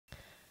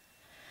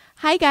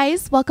Hi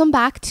guys, welcome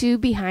back to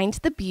Behind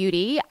the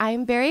Beauty.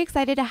 I'm very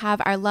excited to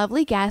have our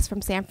lovely guest from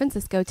San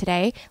Francisco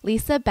today,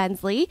 Lisa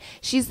Bensley.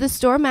 She's the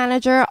store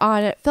manager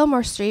on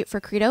Fillmore Street for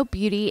Credo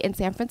Beauty in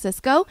San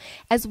Francisco,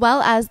 as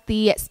well as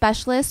the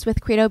specialist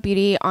with Credo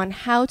Beauty on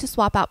how to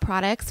swap out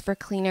products for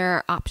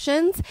cleaner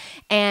options.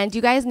 And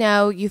you guys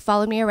know, you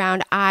followed me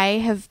around,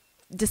 I have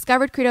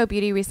discovered Credo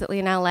Beauty recently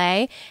in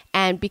LA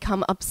and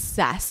become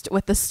obsessed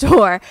with the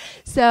store.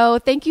 So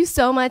thank you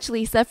so much,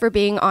 Lisa, for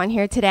being on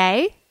here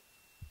today.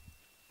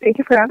 Thank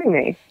you for having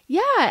me.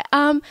 Yeah.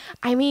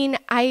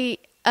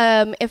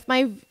 If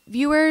my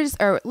viewers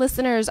or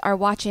listeners are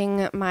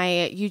watching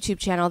my YouTube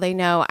channel, they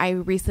know I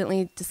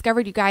recently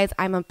discovered you guys.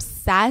 I'm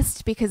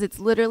obsessed because it's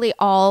literally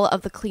all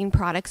of the clean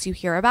products you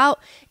hear about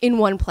in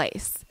one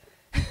place.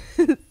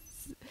 That's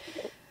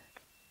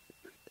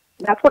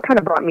what kind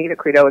of brought me to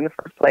Credo in the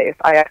first place.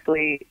 I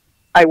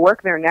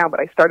work there now,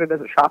 but I started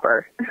as a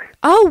shopper.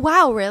 Oh,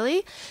 wow.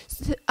 Really?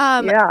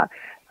 Yeah.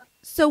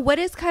 So what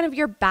is kind of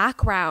your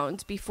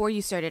background before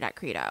you started at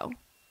Credo?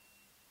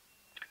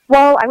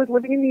 Well, I was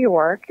living in New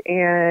York,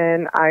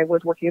 and I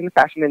was working in the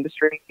fashion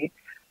industry,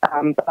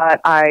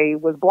 but I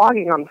was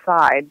blogging on the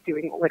side,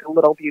 doing like a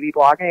little beauty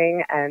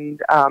blogging,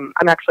 and I'm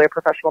actually a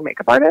professional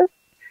makeup artist.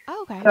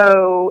 Oh, okay.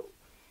 So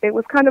it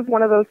was kind of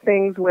one of those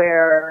things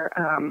where,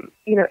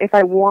 if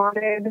I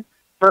wanted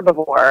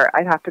Herbivore,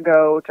 I'd have to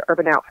go to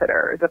Urban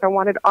Outfitters. If I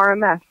wanted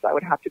RMS, I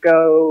would have to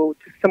go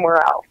to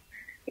somewhere else.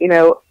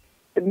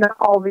 Not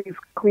all these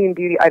clean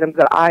beauty items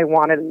that I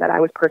wanted and that I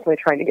was personally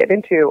trying to get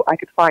into, I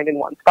could find in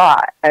one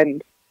spot.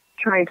 And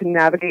trying to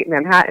navigate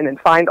Manhattan and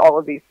find all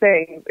of these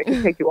things, it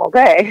could take you all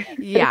day.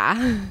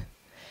 Yeah.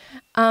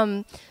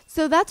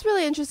 So that's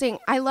really interesting.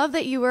 I love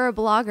that you were a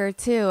blogger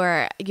too,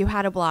 or you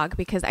had a blog,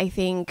 because I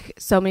think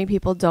so many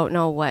people don't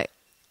know what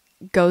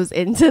goes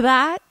into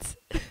that.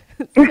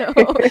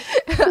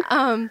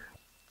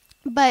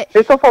 But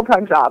it's a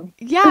full-time job.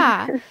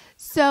 Yeah.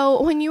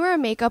 So when you were a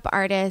makeup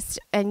artist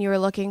and you were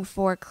looking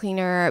for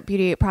cleaner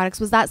beauty products,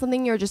 was that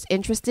something you were just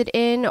interested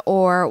in,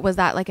 or was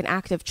that like an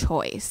active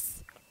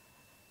choice?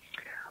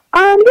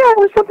 It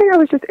was something I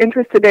was just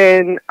interested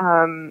in.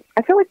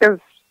 I feel like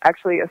there's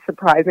actually a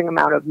surprising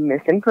amount of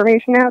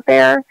misinformation out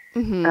there,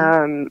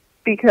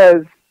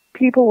 because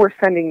people were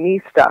sending me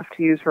stuff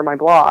to use for my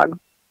blog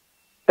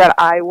that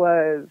I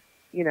was,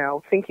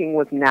 thinking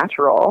was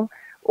natural,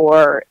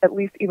 or at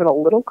least even a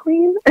little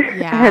clean.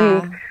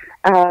 Yeah.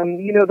 And,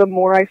 the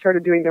more I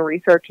started doing the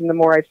research and the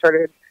more I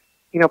started,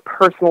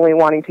 personally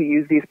wanting to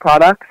use these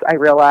products, I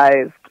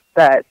realized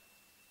that,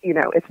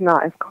 it's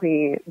not as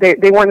clean.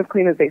 They weren't as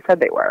clean as they said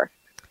they were.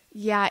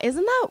 Yeah.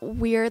 Isn't that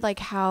weird, like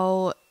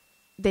how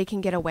they can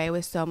get away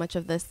with so much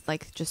of this,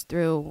 like just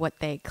through what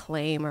they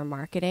claim or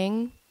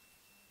marketing?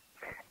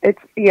 It's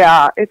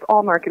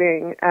all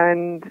marketing.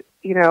 And,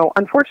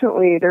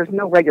 unfortunately, there's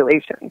no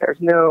regulation.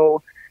 There's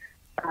no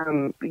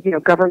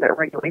government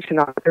regulation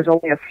on it. There's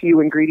only a few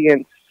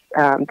ingredients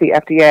the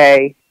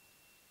FDA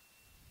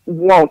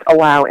won't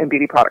allow in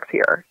beauty products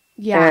here.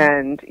 Yeah.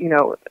 And,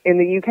 in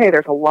the UK,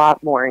 there's a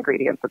lot more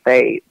ingredients that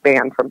they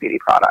ban from beauty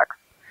products.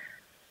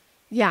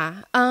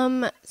 Yeah.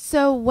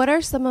 So what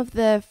are some of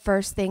the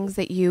first things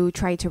that you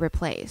try to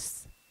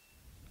replace?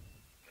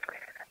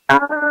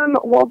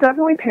 Well,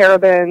 definitely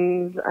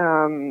parabens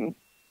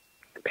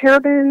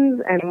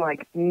and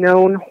like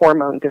known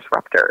hormone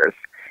disruptors.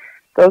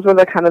 Those were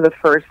the kind of the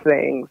first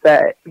things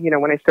that,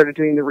 when I started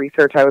doing the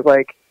research, I was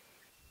like,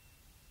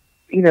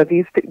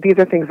 these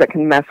are things that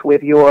can mess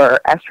with your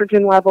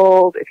estrogen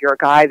levels. If you're a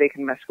guy, they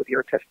can mess with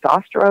your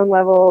testosterone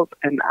levels.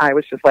 And I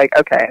was just like,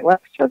 okay,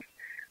 let's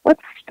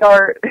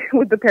start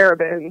with the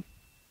parabens,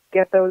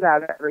 get those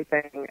out of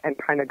everything, and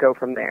kind of go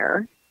from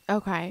there.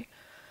 Okay.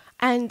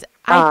 And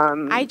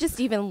I just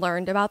even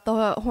learned about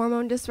the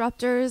hormone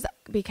disruptors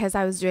because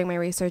I was doing my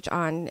research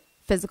on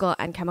physical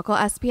and chemical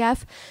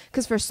SPF,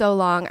 because for so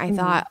long I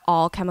thought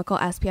all chemical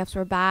SPFs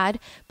were bad,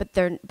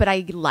 but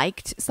I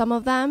liked some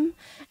of them,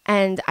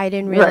 and I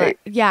didn't realize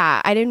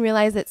I didn't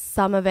realize that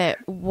some of it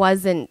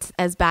wasn't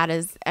as bad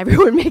as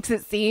everyone makes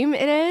it seem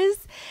it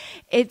is.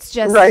 It's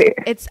just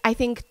it's I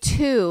think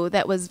two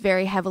that was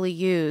very heavily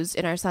used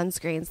in our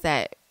sunscreens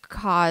that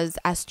cause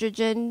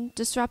estrogen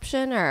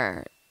disruption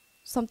or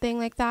something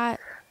like that.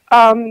 The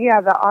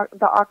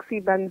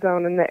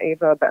oxybenzone and the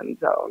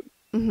avobenzone.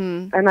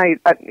 Mm-hmm. And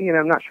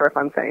I'm not sure if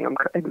I'm saying them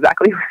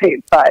exactly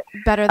right, but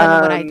better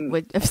than what I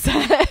would have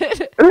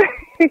said.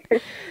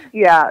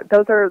 Yeah,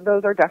 those are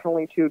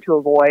definitely two to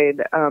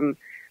avoid.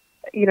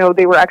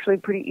 They were actually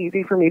pretty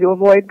easy for me to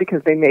avoid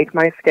because they make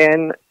my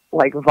skin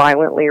like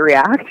violently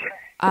react.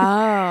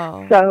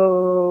 Oh.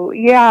 So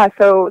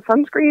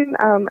sunscreen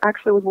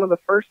actually was one of the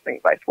first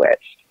things I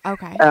switched.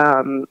 Okay.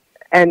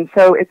 And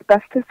so it's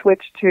best to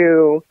switch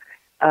to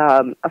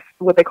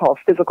what they call a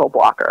physical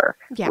blocker,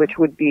 which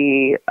would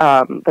be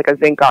like a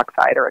zinc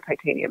oxide or a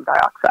titanium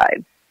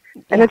dioxide.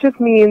 And it just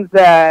means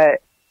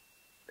that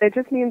it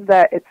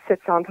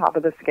sits on top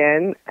of the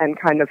skin and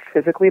kind of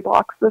physically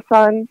blocks the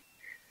sun.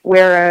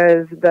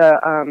 Whereas the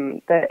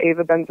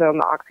avobenzone,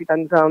 the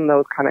oxybenzone,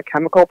 those kind of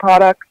chemical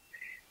products,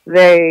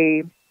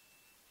 they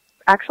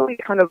actually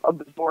kind of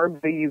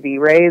absorb the UV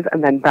rays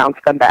and then bounce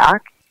them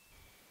back.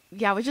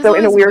 Yeah, which is so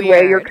in a weird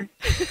way, weird.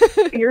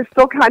 you're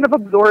still kind of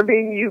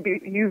absorbing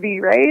UV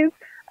rays.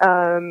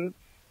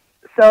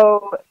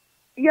 So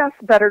yes,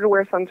 better to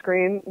wear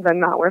sunscreen than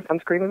not wear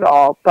sunscreen at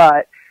all.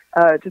 But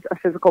just a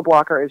physical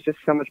blocker is just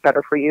so much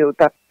better for you.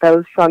 That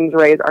those sun's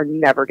rays are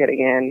never getting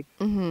in.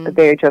 Mm-hmm.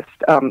 They just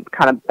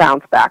kind of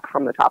bounce back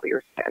from the top of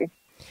your skin.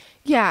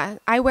 Yeah,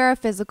 I wear a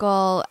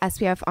physical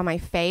SPF on my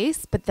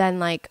face, but then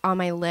like on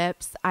my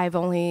lips, I've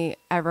only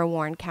ever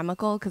worn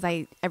chemical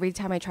because every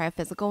time I try a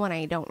physical one,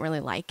 I don't really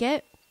like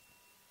it.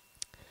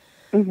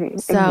 Mm-hmm,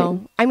 so,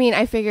 mm-hmm. I mean,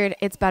 I figured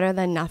it's better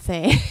than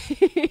nothing.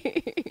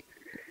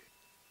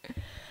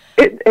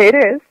 It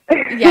is.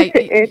 Yeah,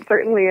 it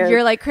certainly is.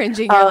 You're like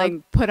cringing. You're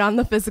like, put on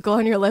the physical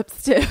on your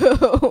lips too.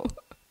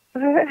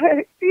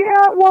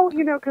 Yeah, well,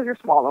 because you're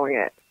swallowing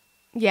it.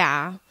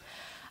 Yeah.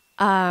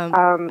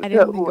 I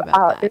didn't think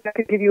about that. If I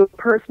could give you a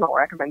personal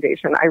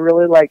recommendation, I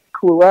really like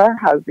Kula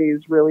has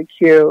these really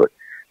cute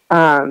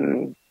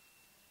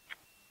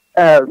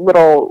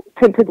little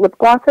tinted lip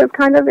glosses,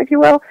 kind of, if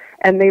you will,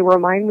 and they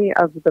remind me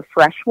of the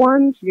fresh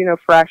ones,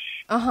 fresh,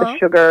 the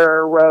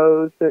sugar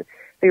rose.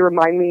 They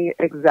remind me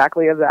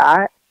exactly of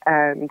that,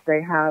 and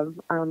they have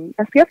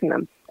SPF in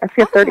them,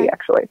 SPF 30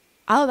 actually.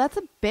 Oh, that's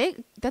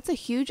a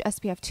huge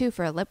SPF too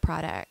for a lip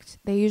product.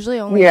 They usually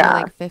only do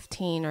like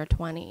 15 or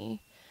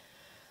 20.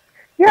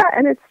 Yeah,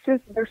 and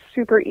they're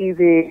super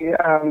easy,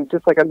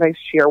 just like a nice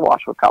sheer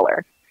wash with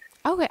color.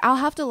 Okay, I'll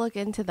have to look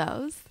into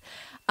those.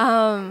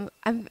 I'm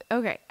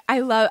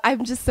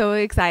just so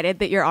excited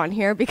that you're on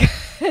here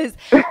because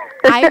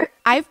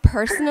I've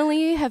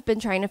personally have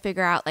been trying to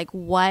figure out like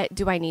what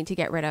do I need to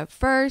get rid of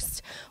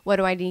first? What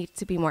do I need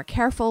to be more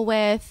careful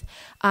with?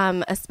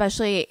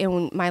 Especially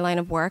in my line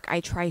of work,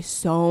 I try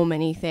so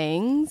many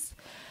things.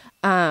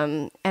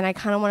 And I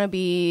kind of want to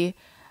be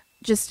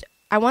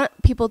I want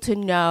people to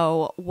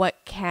know what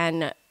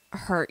can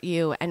hurt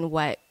you and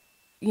what,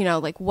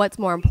 like what's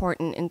more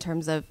important in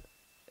terms of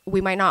we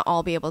might not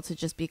all be able to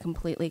just be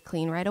completely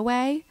clean right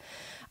away.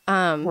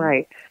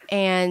 Right.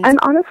 And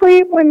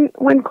honestly,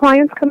 when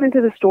clients come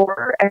into the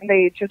store and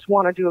they just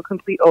want to do a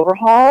complete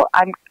overhaul,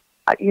 I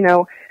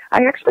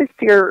actually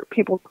steer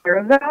people clear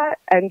of that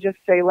and just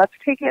say, let's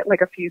take it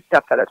like a few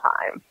steps at a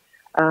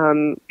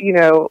time.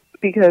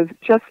 Because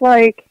just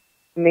like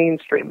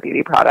mainstream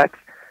beauty products,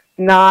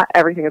 not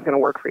everything is going to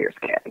work for your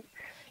skin.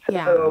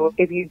 So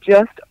if you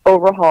just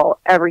overhaul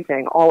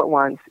everything all at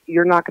once,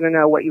 you're not going to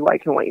know what you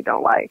like and what you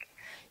don't like.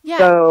 Yeah,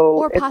 so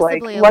or it's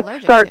possibly like,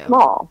 let's start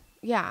small.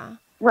 Yeah.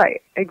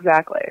 Right,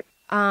 exactly.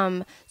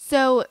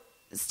 So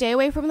stay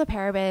away from the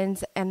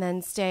parabens and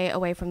then stay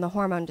away from the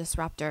hormone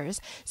disruptors.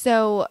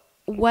 So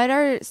what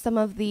are some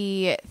of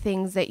the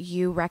things that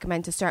you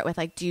recommend to start with?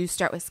 Like, do you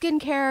start with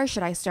skincare?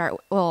 Should I start?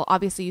 Well,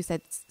 obviously you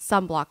said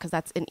sunblock because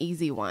that's an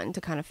easy one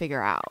to kind of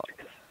figure out.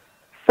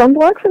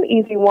 Sunblock's an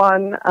easy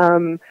one.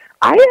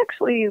 I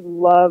actually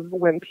love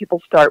when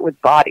people start with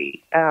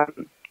body.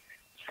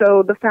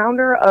 So the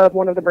founder of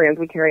one of the brands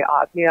we carry,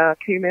 Osmia,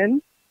 came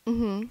in,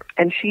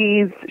 and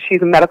she's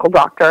a medical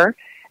doctor,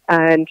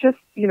 and just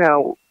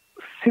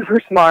super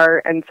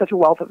smart and such a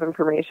wealth of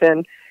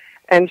information.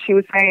 And she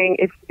was saying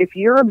if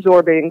you're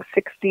absorbing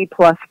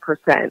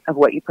 60+% of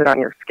what you put on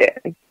your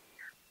skin,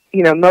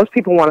 most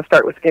people want to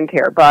start with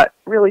skincare, but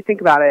really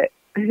think about it.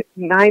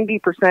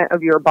 90%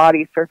 of your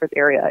body surface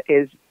area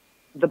is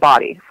the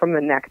body from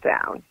the neck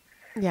down.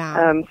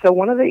 Yeah. So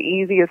one of the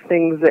easiest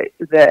things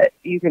that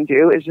you can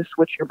do is just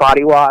switch your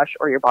body wash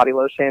or your body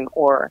lotion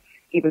or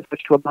even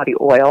switch to a body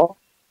oil.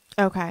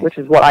 Okay. Which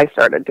is what I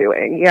started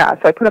doing. Yeah.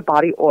 So I put a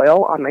body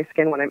oil on my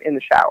skin when I'm in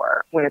the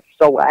shower when it's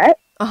still wet.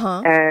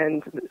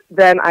 And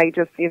then I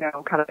just,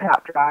 kind of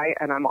pat dry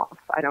and I'm off.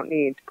 I don't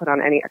need to put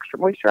on any extra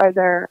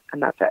moisturizer,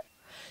 and that's it.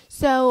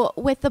 So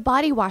with the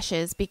body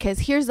washes, because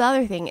here's the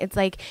other thing, it's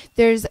like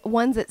there's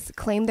ones that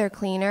claim they're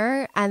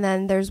cleaner, and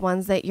then there's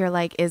ones that you're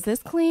like, is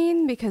this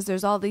clean? Because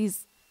there's all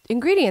these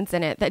ingredients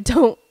in it that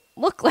don't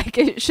look like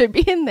it should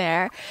be in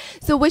there.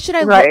 So what should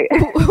I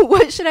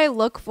what should I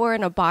look for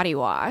in a body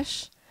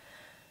wash?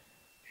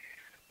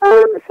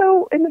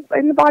 So in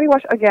the body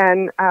wash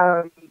again,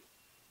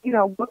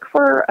 look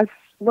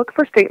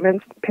for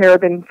statements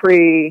paraben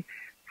free,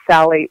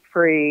 phthalate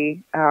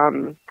free,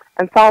 and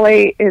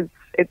phthalate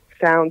it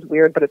sounds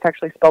weird, but it's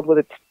actually spelled with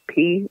a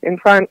P in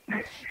front.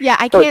 Yeah,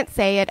 I can't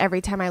say it every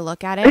time I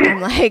look at it.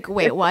 I'm like,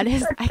 wait,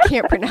 I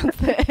can't pronounce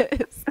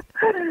this.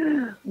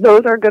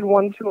 Those are good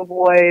ones to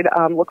avoid.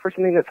 Look for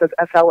something that says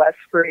SLS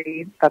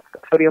free. That's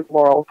sodium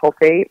lauryl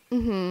sulfate.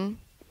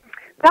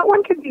 That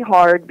one can be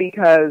hard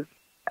because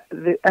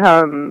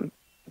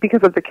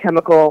of the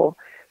chemical,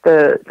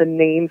 the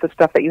names of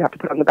stuff that you have to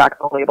put on the back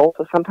of the label.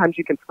 So sometimes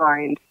you can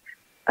find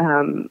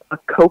a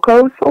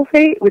cocoa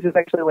sulfate, which is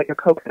actually like a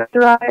coconut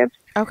derived.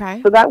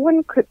 Okay. So that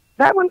one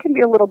can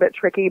be a little bit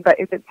tricky, but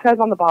if it says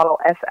on the bottle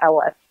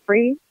SLS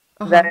free,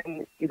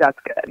 then that's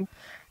good.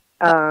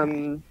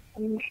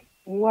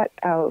 What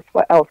else?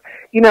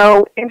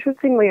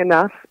 Interestingly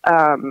enough,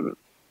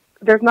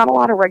 there's not a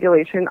lot of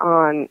regulation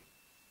on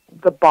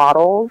the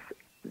bottles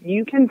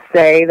you can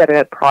say that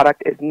a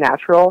product is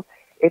natural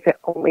if it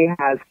only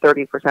has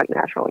 30%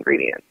 natural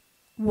ingredients.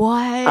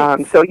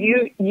 What? So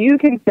you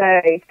can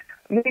say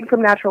made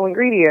from natural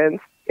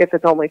ingredients if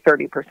it's only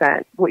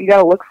 30%. What you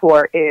got to look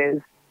for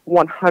is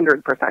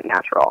 100%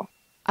 natural.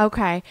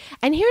 Okay.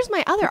 And here's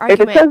my other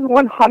argument. If it says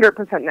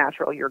 100%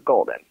 natural, you're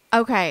golden.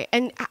 Okay.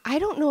 And I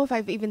don't know if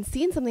I've even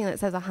seen something that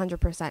says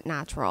 100%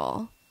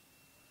 natural.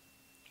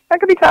 That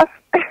could be tough.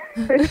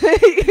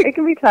 It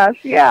can be tough,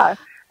 yeah.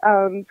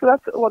 So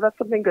that's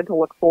something good to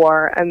look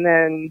for. And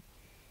then,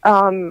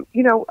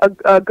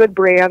 a good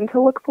brand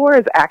to look for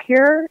is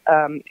Acure,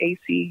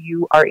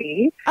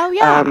 Acure. Oh,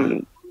 yeah.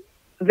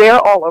 They're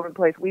all over the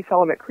place. We sell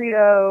them at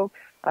Credo.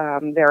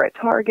 They're at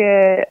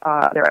Target.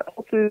 They're at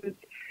Whole Foods.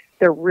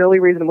 They're really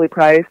reasonably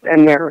priced,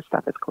 and their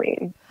stuff is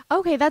clean.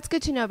 Okay, that's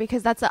good to know,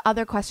 because that's the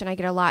other question I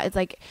get a lot. It's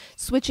like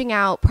switching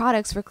out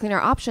products for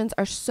cleaner options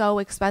are so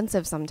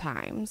expensive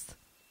sometimes.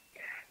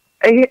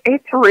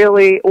 It's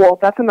really, well,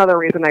 that's another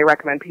reason I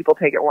recommend people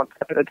take it one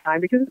step at a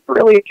time, because it's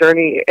really a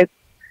journey.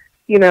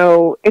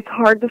 It's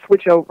hard to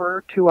switch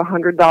over to a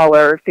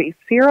 $100 face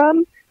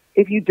serum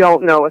if you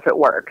don't know if it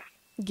works.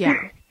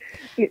 Yeah.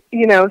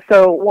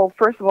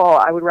 First of all,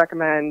 I would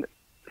recommend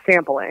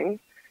sampling.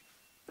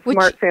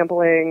 Smart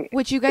sampling,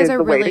 which you guys is are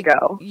the way really, to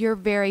go. You're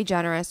very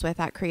generous with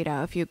at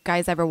Credo. If you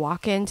guys ever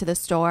walk into the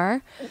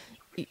store,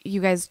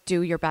 you guys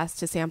do your best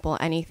to sample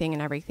anything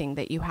and everything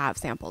that you have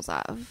samples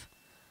of.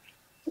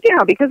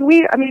 Yeah, because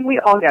we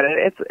all get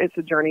it. It's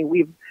a journey.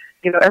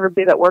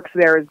 Everybody that works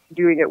there is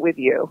doing it with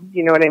you.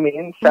 You know what I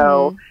mean?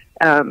 So,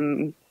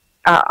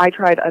 I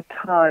tried a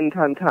ton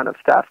of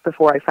stuff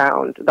before I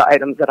found the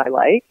items that I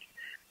liked.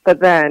 But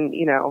then,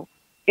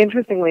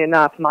 interestingly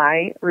enough,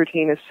 my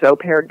routine is so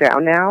pared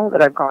down now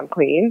that I've gone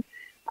clean.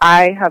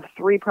 I have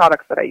 3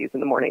 products that I use in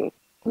the morning.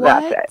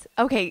 What? That's it.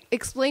 Okay,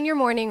 explain your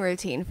morning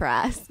routine for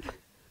us.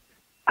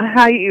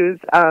 I use,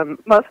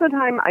 most of the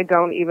time, I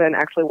don't even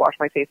actually wash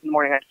my face in the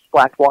morning. I just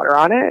splash water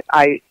on it.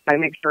 I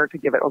make sure to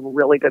give it a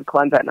really good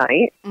cleanse at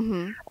night.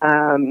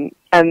 Mm-hmm.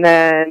 And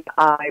then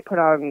I put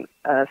on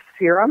a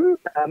serum,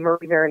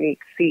 Marie Veronique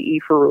CE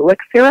Ferulic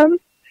serum.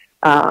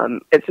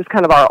 It's just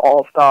kind of our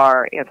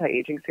all-star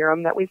anti-aging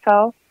serum that we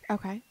sell.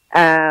 Okay.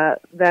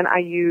 Then I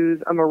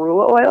use a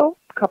marula oil,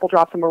 a couple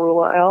drops of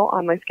marula oil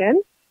on my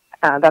skin.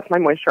 That's my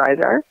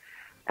moisturizer.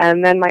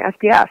 And then my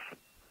SPF.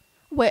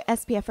 What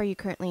SPF are you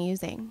currently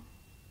using?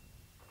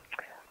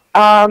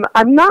 I'm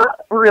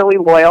not really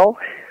loyal.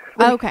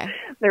 Okay.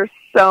 There's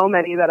so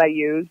many that I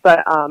use, but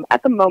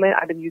at the moment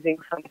I've been using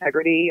Sun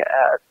Integrity,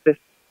 this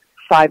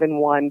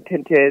 5-in-1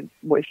 tinted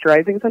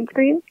moisturizing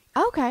sunscreen.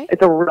 Okay.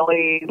 It's a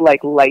really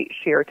light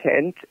sheer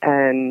tint,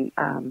 and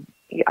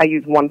I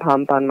use 1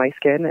 pump on my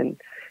skin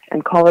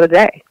and call it a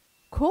day.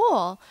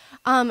 Cool.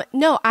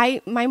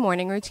 My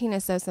morning routine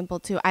is so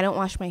simple too. I don't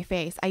wash my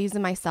face. I use the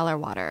micellar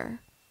water.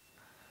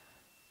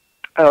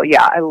 Oh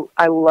yeah,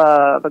 I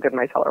love a good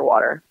micellar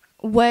water.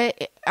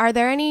 Are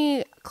there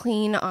any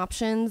clean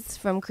options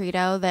from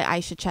Credo that I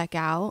should check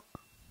out?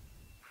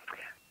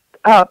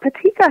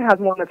 Patika has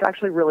one that's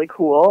actually really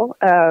cool.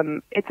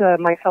 It's a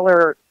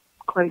micellar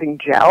cleansing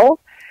gel.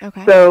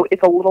 Okay. So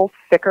it's a little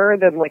thicker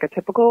than a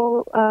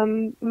typical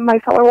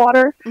micellar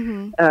water.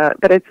 Mm-hmm.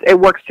 But it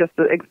works just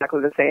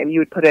exactly the same. You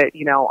would put it,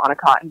 on a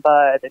cotton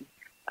bud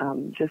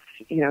and just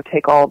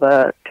take all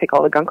the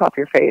gunk off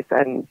your face,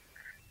 and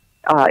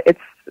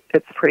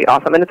it's pretty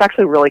awesome. And it's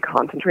actually really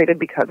concentrated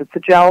because it's a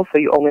gel, so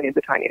you only need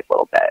the tiniest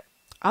little bit.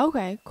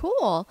 Okay,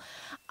 cool.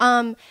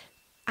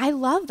 I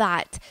love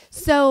that.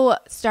 So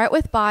start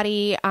with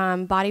body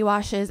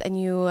washes, and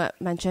you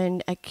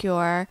mentioned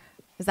Acure.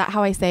 Is that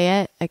how I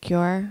say it?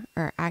 Acure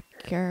or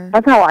Acure?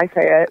 That's how I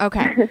say it.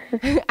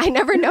 Okay. I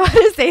never know how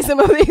to say some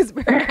of these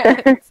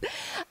brands.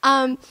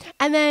 And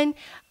then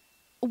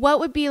what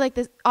would be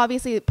this,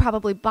 obviously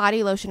probably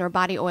body lotion or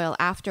body oil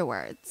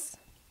afterwards?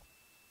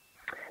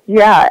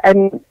 Yeah,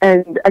 and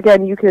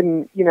again, you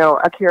can,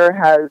 Acure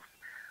has,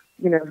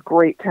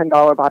 great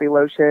 $10 body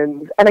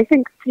lotions. And I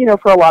think,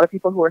 for a lot of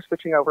people who are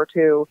switching over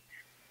to,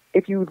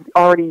 if you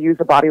already use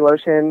a body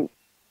lotion,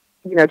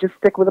 just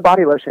stick with a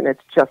body lotion.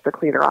 It's just a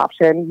cleaner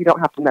option. You don't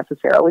have to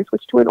necessarily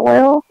switch to an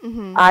oil.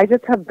 Mm-hmm. I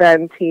just have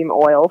been team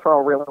oil for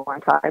a really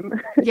long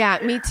time. Yeah,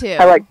 me too.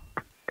 I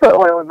put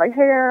oil in my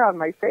hair, on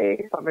my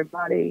face, on my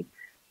body.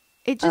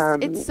 It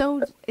just, it's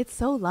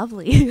so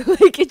lovely.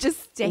 It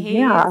just stays.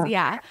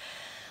 Yeah.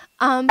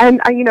 And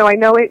I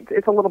know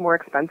it's a little more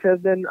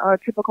expensive than a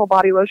typical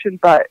body lotion,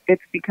 but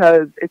it's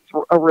because it's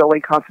a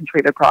really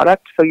concentrated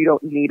product, so you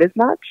don't need as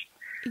much.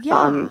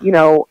 Yeah.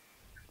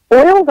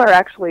 Oils are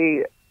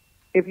actually,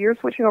 if you're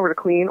switching over to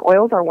clean,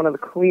 oils are one of the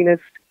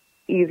cleanest,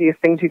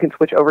 easiest things you can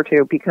switch over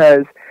to,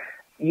 because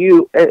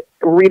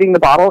reading the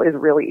bottle is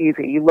really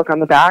easy. You look on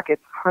the back,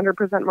 it's 100%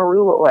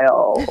 marula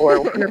oil or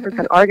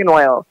 100% argan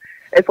oil.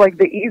 It's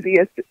the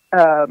easiest,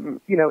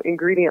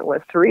 ingredient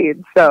list to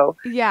read. So,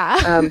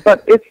 yeah.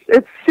 But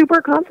it's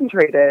super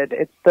concentrated.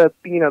 It's the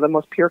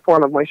most pure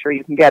form of moisture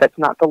you can get. It's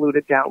not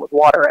diluted down with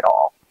water at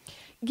all.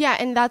 Yeah,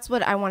 and that's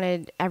what I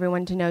wanted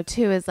everyone to know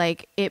too, is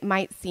like it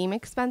might seem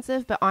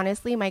expensive, but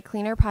honestly, my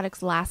cleaner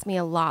products last me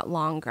a lot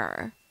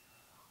longer.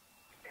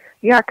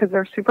 Yeah, because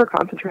they're super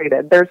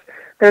concentrated. There's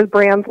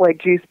brands like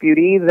Juice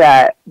Beauty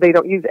that they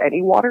don't use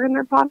any water in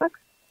their products.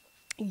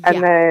 Yeah.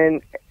 And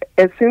then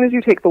as soon as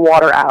you take the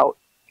water out,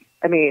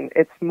 I mean,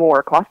 it's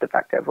more cost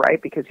effective,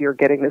 right? Because you're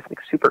getting this like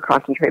super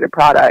concentrated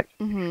product.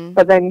 Mm-hmm.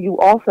 But then you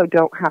also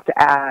don't have to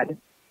add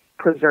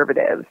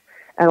preservatives.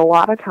 And a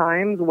lot of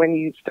times when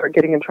you start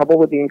getting in trouble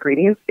with the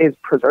ingredients is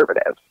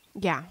preservatives.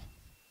 Yeah.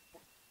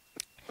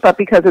 But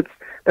because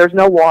there's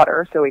no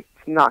water, so it's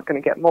not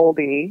going to get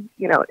moldy.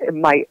 You know, it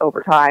might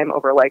over time,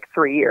 over like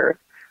 3 years.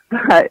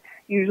 But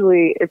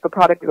usually if the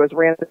product goes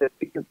rancid, it's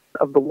because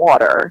of the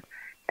water.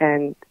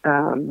 And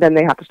then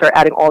they have to start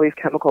adding all these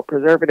chemical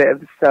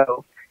preservatives.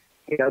 So,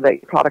 you know, that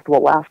your product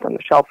will last on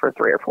the shelf for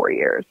 3 or 4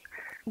 years.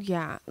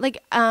 Yeah. Like,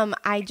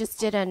 I just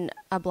did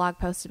a blog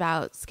post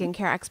about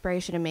skincare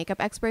expiration and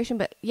makeup expiration,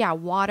 but yeah,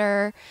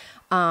 water,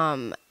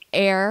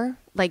 air,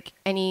 like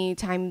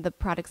anytime the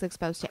product's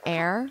exposed to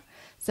air.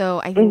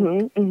 So I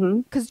think,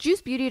 because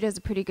Juice Beauty does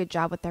a pretty good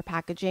job with their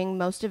packaging.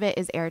 Most of it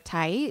is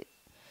airtight.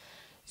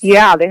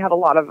 Yeah, they have a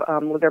lot of,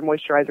 their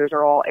moisturizers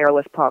are all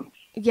airless pumps.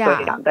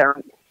 Yeah.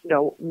 So,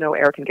 no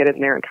air can get in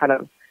there and kind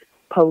of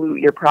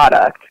pollute your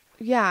product.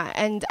 Yeah,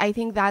 and I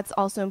think that's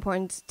also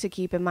important to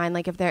keep in mind.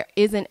 Like if there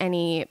isn't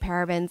any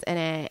parabens in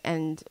it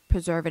and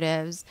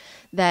preservatives,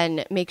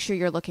 then make sure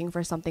you're looking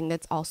for something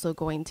that's also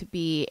going to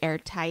be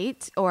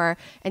airtight,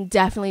 and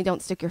definitely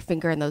don't stick your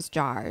finger in those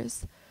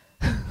jars.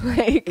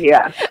 Absolutely.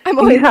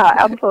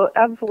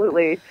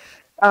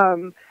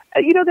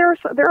 You know, there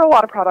are a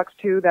lot of products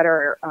too that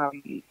are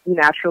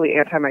naturally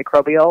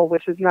antimicrobial,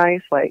 which is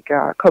nice, like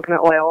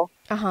coconut oil.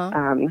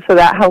 So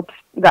that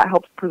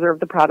helps preserve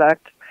the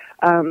product.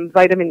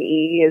 Vitamin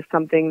E is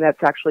something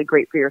that's actually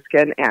great for your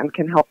skin and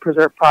can help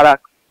preserve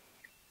products.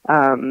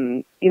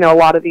 You know, a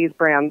lot of these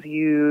brands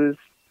use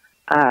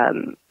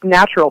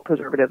natural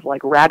preservatives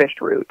like radish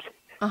root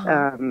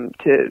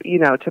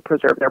to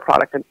preserve their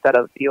product instead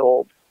of the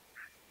old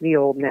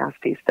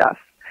nasty stuff.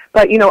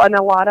 But, you know, and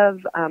a lot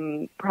of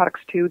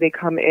products, too, they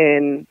come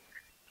in,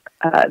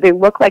 they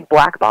look like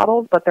black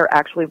bottles, but they're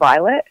actually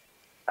violet.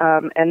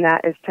 And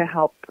that is to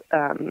help,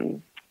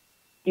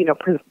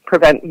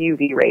 prevent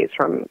UV rays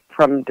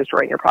from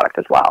destroying your product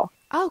as well.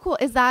 Oh, cool.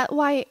 Is that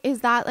like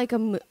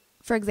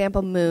for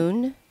example,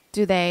 Moon?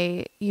 Do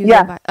they use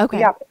Yeah. Okay.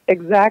 Yeah,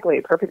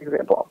 exactly. Perfect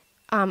example.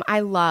 I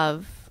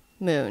love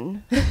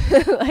Moon.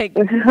 Like,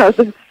 this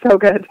is so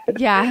good.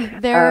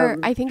 Yeah,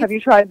 I think. Have you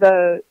tried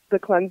the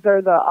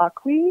cleanser, the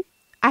Aqui?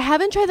 I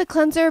haven't tried the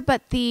cleanser,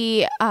 but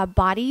the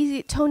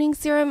body toning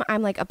serum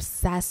I'm like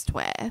obsessed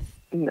with.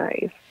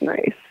 Nice.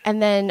 And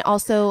then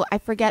also I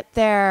forget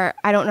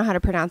I don't know how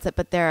to pronounce it,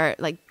 but their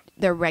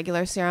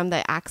regular serum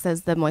that acts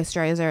as the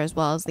moisturizer as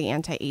well as the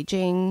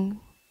anti-aging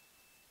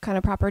kind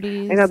of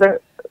properties. You know,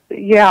 their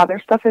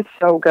stuff is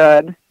so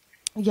good.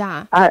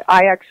 Yeah.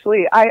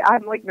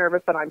 I'm like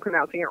nervous that I'm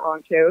pronouncing it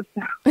wrong too.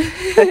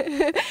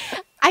 So.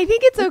 I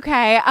think it's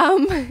okay.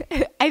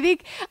 I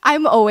think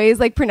I'm always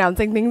like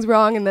pronouncing things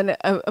wrong. And then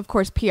of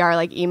course PR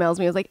like emails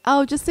me. I was like,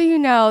 oh, just so you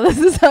know, this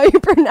is how you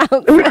pronounce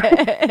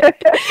it.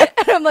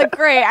 And I'm like,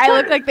 great. I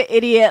look like the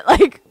idiot,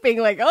 like being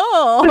like,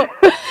 oh.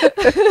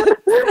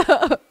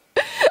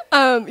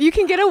 So, you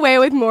can get away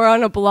with more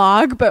on a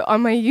blog, but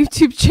on my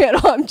YouTube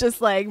channel, I'm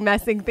just like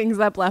messing things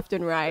up left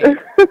and right.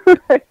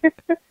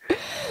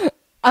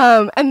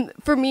 And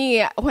for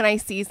me, when I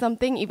see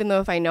something, even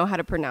though if I know how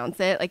to pronounce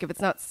it, like if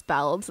it's not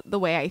spelled the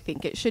way I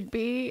think it should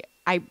be,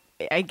 I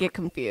get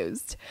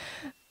confused.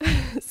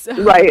 So.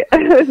 Right.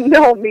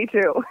 No, me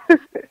too.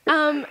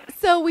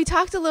 So we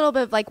talked a little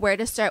bit of like where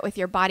to start with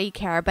your body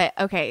care, but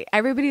okay,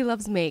 everybody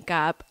loves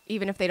makeup,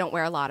 even if they don't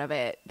wear a lot of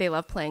it. They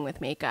love playing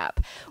with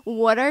makeup.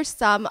 What are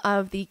some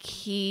of the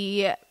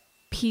key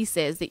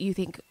pieces that you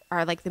think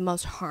are like the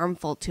most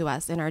harmful to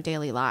us in our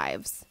daily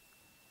lives?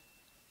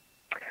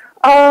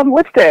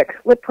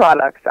 Lip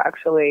products,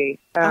 actually,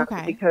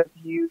 okay. Because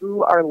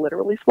you are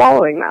literally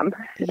swallowing them.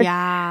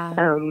 Yeah.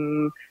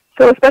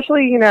 So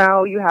especially, you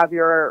know, you have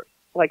your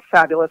like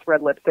fabulous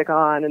red lipstick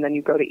on, and then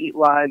you go to eat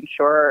lunch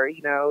or,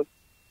 you know,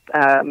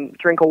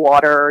 drink a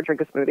water or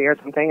drink a smoothie or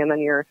something, and then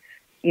you're,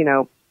 you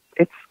know,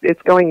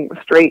 it's going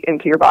straight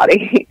into your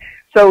body.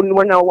 So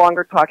we're no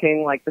longer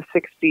talking like the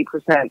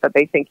 60% that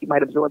they think you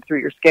might absorb through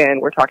your skin.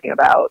 We're talking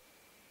about,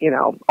 you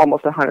know,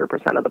 almost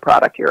 100% of the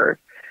product you're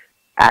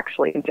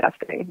actually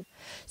ingesting.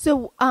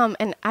 So,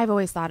 and I've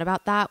always thought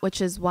about that,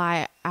 which is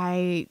why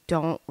I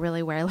don't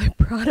really wear lip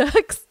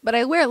products, but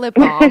I wear lip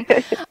balm.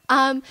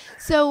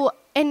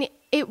 And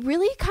it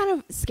really kind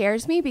of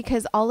scares me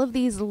because all of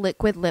these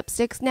liquid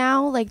lipsticks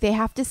now, like they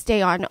have to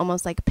stay on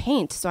almost like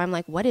paint. So I'm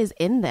like, what is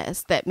in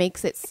this that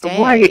makes it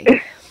stay?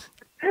 Right.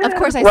 Of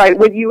course,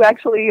 when you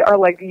actually are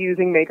like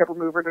using makeup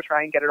remover to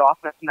try and get it off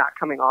and it's not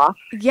coming off.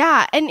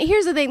 Yeah, and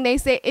here's the thing: they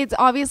say it's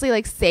obviously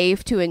like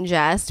safe to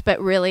ingest,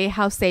 but really,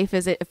 how safe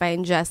is it if I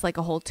ingest like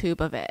a whole tube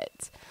of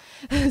it?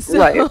 So,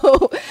 right.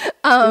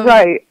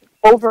 Right.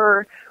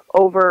 Over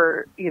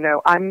over,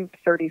 I'm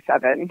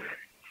 37.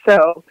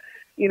 So,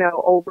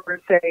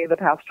 over, say, the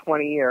past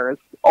 20 years,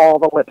 all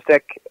the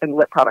lipstick and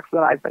lip products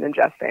that I've been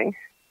ingesting.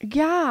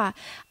 Yeah.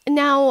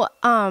 Now,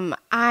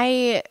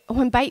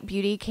 when Bite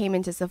Beauty came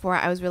into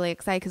Sephora, I was really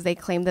excited because they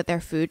claimed that they're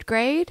food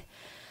grade.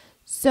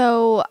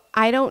 So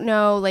I don't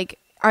know, like,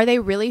 are they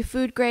really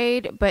food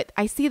grade? But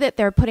I see that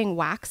they're putting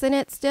wax in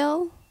it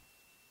still.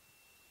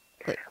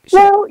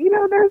 Well,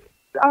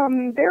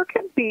 there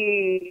can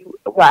be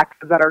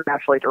waxes that are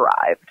naturally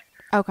derived.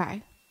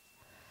 Okay.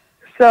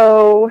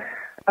 So,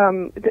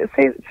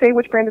 say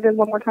which brand it is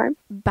one more time.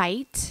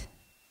 Bite.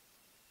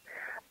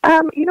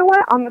 You know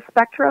what? On the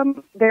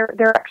spectrum,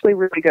 they're actually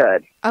really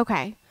good.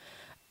 Okay.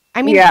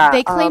 I mean,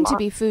 they claim to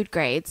be food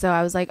grade, so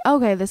I was like,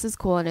 okay, this is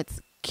cool, and it's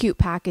cute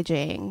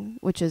packaging,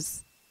 which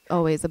is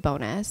always a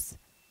bonus.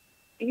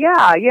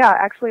 Yeah.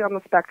 Actually, on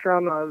the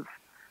spectrum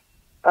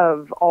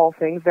of all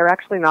things, they're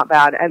actually not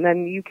bad. And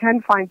then you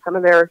can find some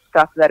of their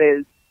stuff that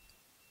is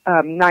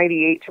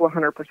 98 to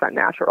 100%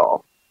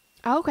 natural.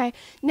 Okay.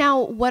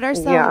 Now, what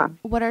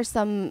are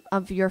some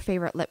of your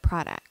favorite lip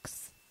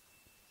products?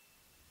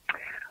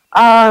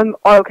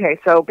 Okay,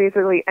 so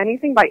basically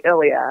anything by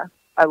Ilia,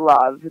 I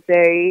love.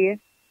 They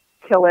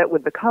kill it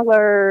with the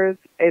colors.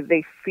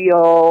 They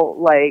feel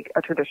like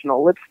a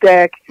traditional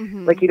lipstick.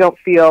 Mm-hmm. Like you don't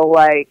feel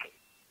like,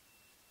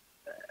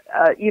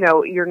 you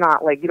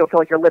don't feel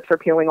like your lips are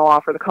peeling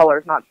off or the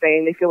color's not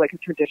staying. They feel like a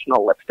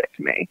traditional lipstick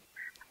to me.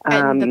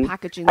 And the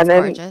packaging's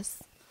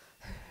gorgeous.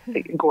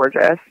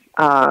 Gorgeous.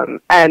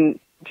 And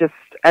just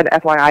an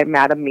FYI,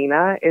 Madame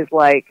Mina is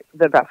like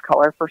the best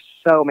color for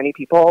so many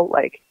people.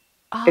 Like,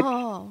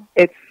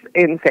 it's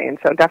insane.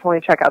 So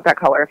definitely check out that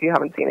color if you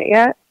haven't seen it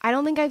yet. I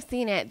don't think I've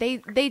seen it. They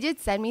did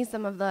send me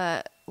some of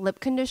the lip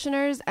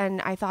conditioners,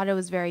 and I thought it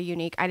was very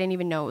unique. I didn't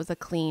even know it was a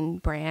clean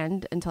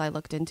brand until I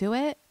looked into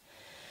it.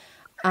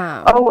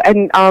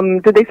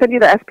 Did they send you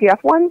the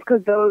SPF ones?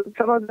 Because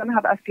some of them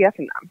have SPF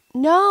in them.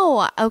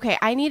 No. Okay,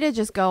 I need to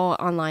just go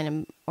online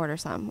and order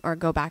some, or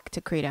go back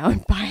to Credo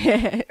and buy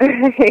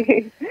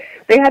it.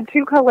 They had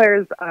two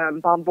colors,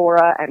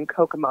 Bombora and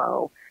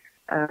Kokomo,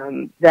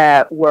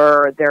 that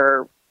were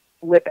their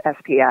lip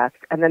SPF,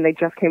 and then they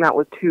just came out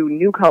with two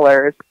new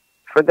colors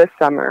for this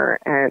summer,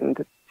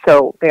 and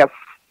so they have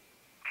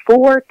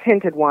 4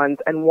 tinted ones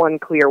and 1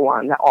 clear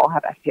one that all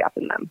have SPF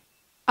in them.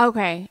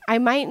 Okay, I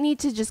might need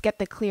to just get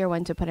the clear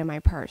one to put in my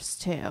purse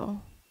too.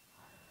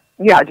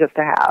 Yeah, just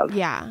to have.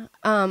 Yeah.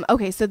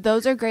 Okay, so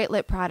those are great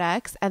lip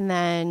products, and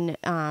then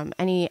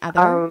any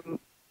other?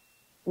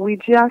 We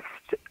just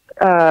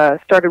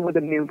started with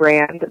a new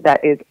brand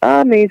that is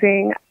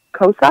amazing,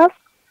 Kosas.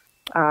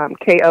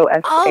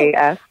 Kosas.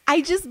 Oh,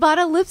 I just bought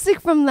a lipstick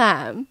from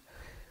them.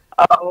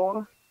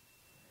 Oh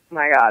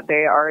my God,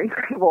 they are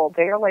incredible.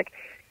 They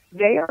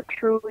are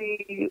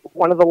truly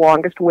one of the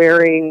longest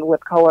wearing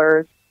lip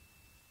colors,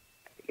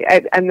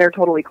 and they're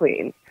totally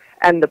clean.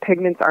 And the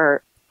pigments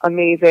are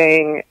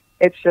amazing.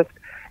 It's just,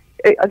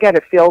 again,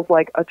 it feels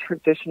like a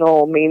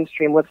traditional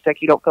mainstream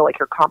lipstick. You don't feel like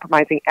you're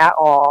compromising at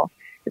all.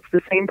 It's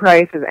the same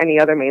price as any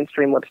other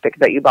mainstream lipstick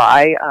that you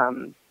buy.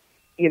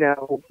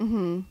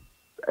 Mm-hmm.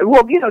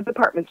 Well,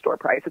 department store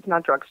price. It's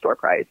not drugstore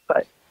price,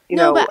 but it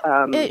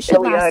should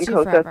Ilia last and you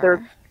Kosas,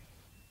 forever.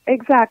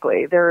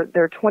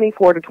 They're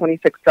 $24 to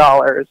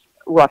 $26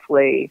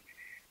 roughly,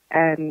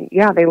 and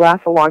yeah, they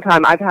last a long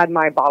time. I've had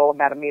my bottle of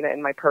Madame Mina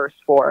in my purse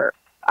for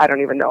I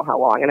don't even know how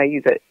long, and I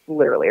use it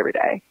literally every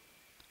day.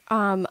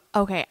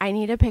 Okay, I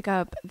need to pick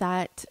up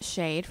that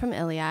shade from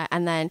Ilia,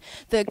 and then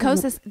the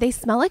Kosas. They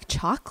smell like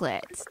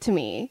chocolate to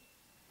me.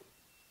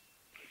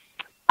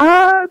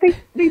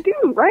 They do,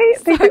 right?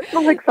 They do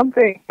smell like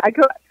something.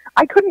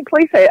 I couldn't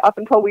place it up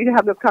until we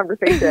had this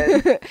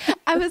conversation.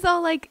 I was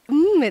all like,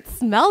 it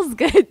smells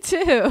good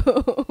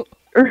too.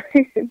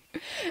 Right.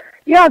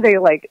 Yeah, they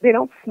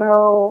don't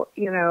smell,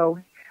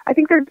 I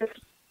think there's this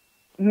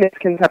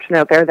misconception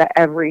out there that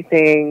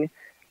everything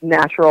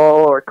natural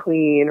or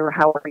clean or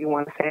however you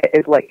want to say it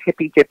is like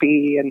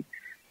hippy-dippy and,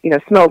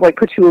 smells like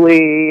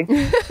patchouli.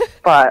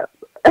 But,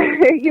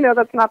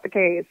 that's not the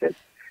case. It's,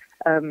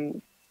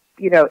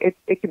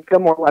 it can feel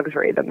more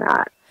luxury than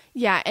that.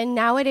 Yeah, and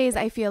nowadays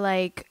I feel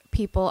like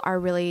people are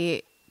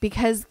really,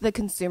 because the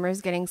consumer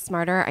is getting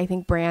smarter, I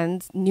think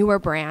newer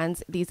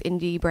brands, these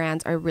indie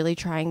brands are really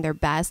trying their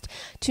best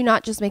to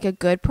not just make a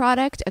good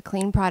product, a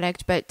clean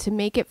product, but to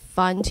make it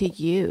fun to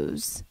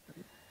use.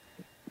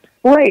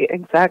 Right,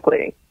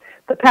 exactly.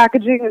 The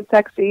packaging is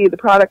sexy, the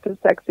product is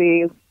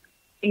sexy.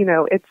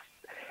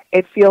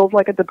 It feels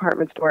like a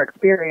department store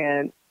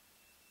experience,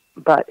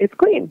 but it's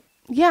clean.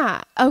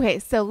 Yeah. Okay.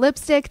 So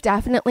lipstick,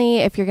 definitely.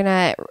 If you're going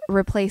to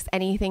replace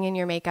anything in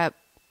your makeup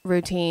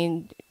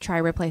routine, try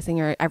replacing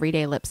your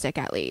everyday lipstick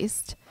at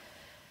least.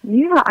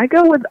 Yeah, I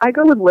go with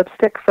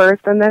lipstick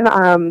first, and then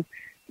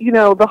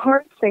the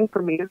hardest thing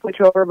for me to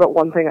switch over, but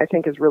one thing I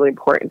think is really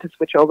important to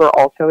switch over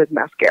also is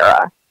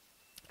mascara.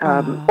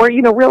 Or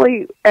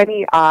really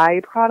any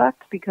eye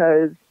product,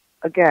 because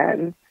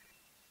again,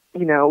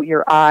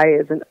 your eye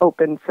is an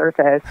open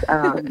surface.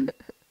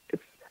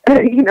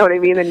 You know what I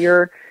mean? And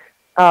you're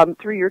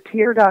through your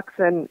tear ducts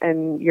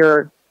and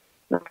your,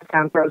 not to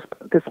sound gross,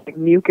 but this like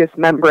mucus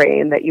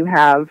membrane that you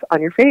have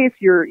on your face,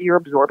 you're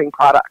absorbing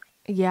product.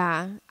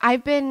 Yeah.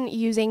 I've been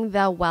using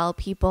the Well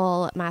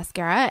People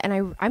mascara,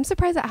 and I'm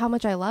surprised at how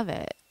much I love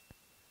it.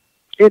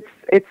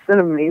 It's an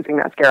amazing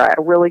mascara.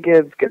 It really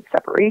gives good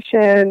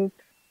separation,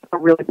 a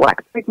really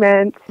black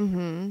pigment.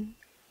 Mm-hmm.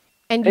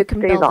 And you can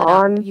build it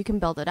up. You can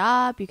build it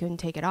up. You can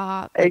take it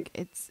off. Like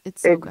it's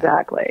so good.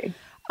 Exactly.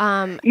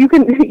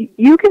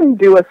 You can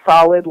do a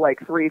solid like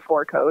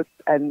 3-4 coats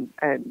and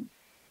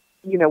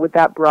with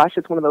that brush,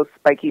 it's one of those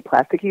spiky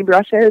plasticky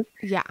brushes.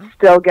 Yeah.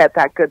 Still get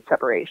that good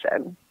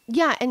separation.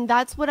 Yeah, and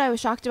that's what I was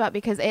shocked about,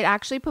 because it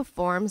actually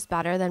performs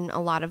better than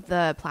a lot of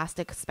the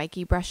plastic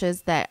spiky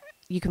brushes that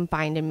you can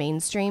find in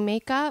mainstream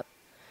makeup.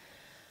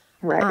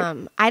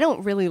 Right. I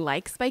don't really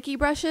like spiky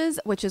brushes,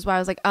 which is why I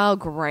was like, oh,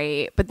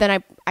 great. But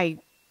then I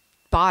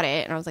bought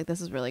it and I was like, this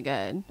is really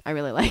good. I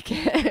really like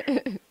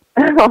it.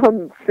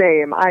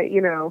 Same.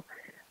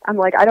 I'm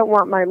like, I don't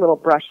want my little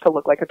brush to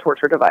look like a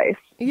torture device.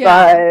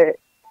 Yeah.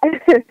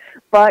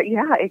 But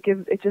yeah,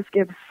 it just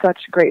gives such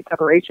great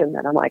separation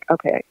that I'm like,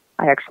 okay,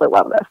 I actually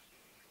love this.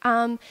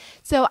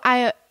 So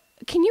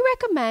can you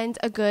recommend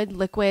a good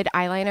liquid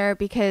eyeliner?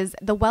 Because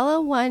the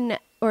Well one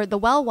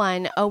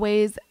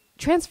always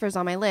transfers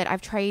on my lid.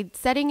 I've tried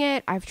setting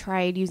it. I've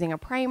tried using a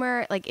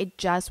primer. Like, it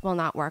just will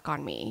not work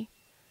on me.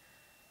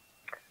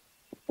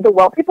 The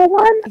Well People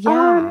one?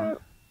 Yeah.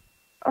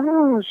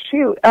 Oh,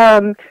 shoot.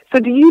 So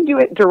do you do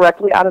it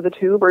directly out of the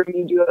tube, or do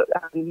you do it,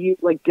 you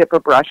like dip a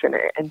brush in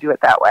it and do it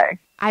that way?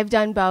 I've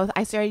done both.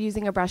 I started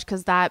using a brush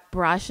because that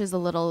brush is a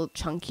little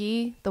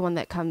chunky, the one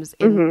that comes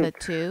in the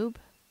tube.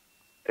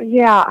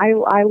 Yeah,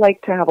 I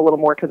like to have a little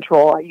more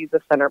control. I use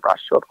a center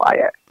brush to apply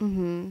it.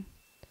 Mm-hmm.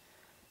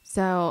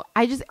 So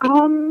I just,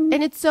 and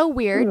it's so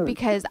weird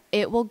because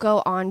it will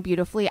go on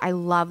beautifully. I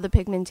love the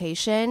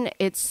pigmentation.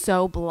 It's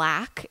so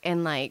black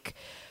and like,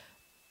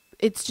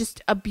 it's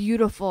just a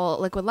beautiful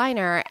liquid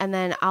liner. And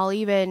then I'll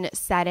even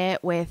set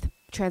it with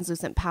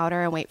translucent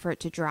powder and wait for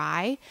it to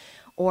dry.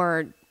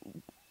 Or,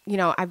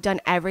 I've done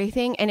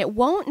everything, and it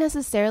won't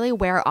necessarily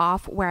wear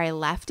off where I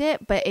left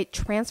it, but it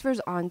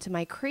transfers onto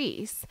my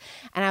crease.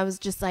 And I was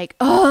just like,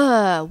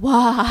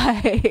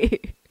 why?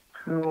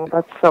 Oh,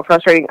 that's so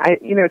frustrating.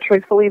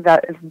 Truthfully,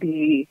 that's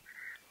the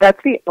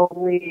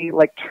only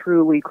like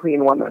truly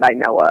clean one that I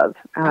know of.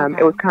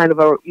 Okay. It was kind of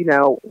a,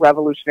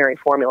 revolutionary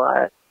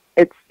formula.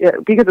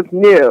 Because it's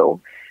new.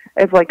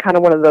 It's like kind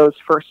of one of those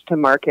first to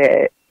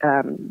market,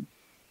 clean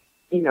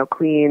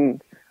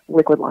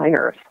liquid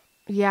liners.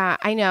 Yeah,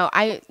 I know.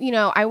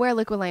 I wear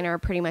liquid liner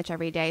pretty much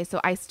every day,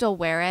 so I still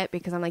wear it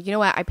because I'm like, you know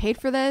what? I paid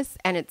for this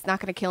and it's not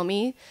going to kill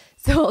me.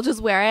 So I'll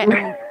just wear it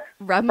and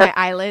rub my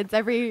eyelids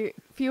every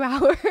few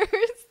hours,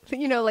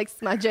 like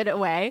smudge it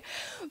away.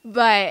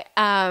 But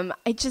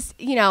I just,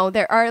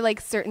 there are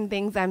like certain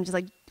things I'm just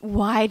like,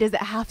 why does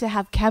it have to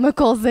have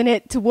chemicals in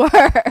it to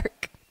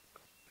work?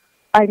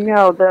 I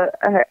know.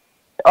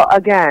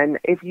 Again,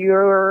 if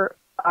your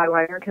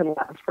eyeliner can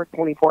last for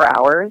 24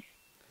 hours,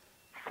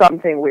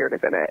 something weird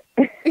is in it.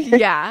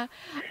 Yeah.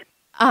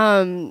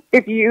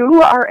 If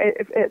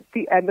at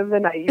the end of the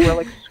night you were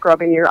like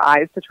scrubbing your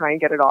eyes to try and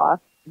get it off,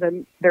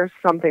 then there's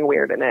something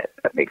weird in it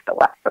that makes it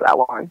last for that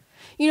long.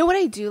 You know what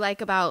I do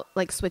like about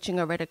like switching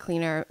over to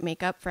cleaner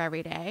makeup for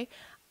every day?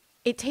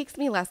 It takes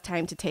me less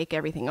time to take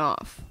everything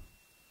off.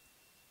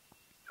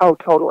 Oh,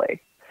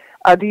 totally.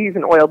 Do you use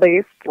an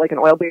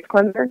oil-based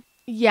cleanser?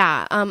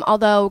 Yeah.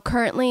 Although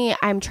currently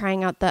I'm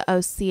trying out the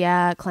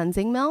Osea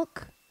cleansing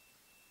milk.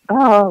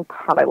 Oh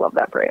God, I love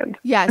that brand.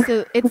 Yeah.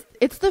 So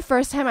it's the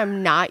first time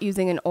I'm not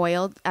using an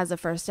oil as a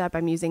first step.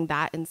 I'm using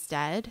that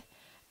instead.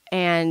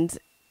 And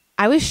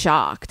I was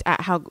shocked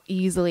at how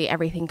easily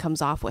everything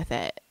comes off with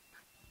it.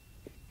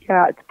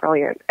 Yeah, it's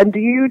brilliant. And do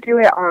you do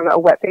it on a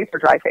wet face or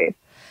dry face?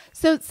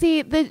 So,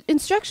 see, the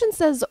instruction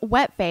says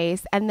wet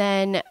face,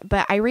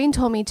 but Irene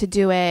told me to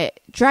do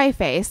it dry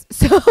face.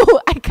 So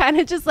I kind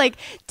of just like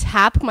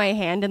tap my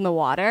hand in the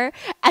water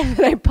and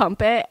then I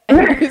pump it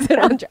and use it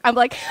on dry. I'm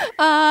like,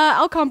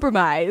 I'll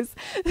compromise.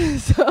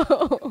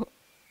 So.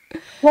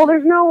 Well,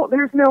 there's no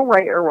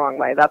right or wrong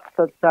way. That's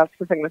the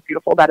thing that's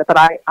beautiful about it. But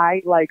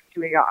I like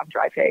doing it on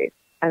dry face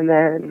and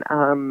then,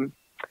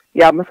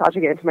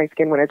 massaging it into my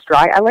skin when it's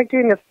dry. I like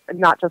doing this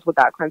not just with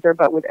that cleanser,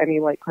 but with any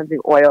like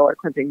cleansing oil or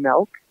cleansing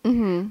milk.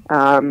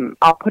 Mm-hmm.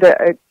 I'll put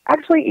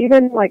actually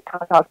even like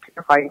Tata's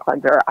purifying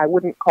cleanser. I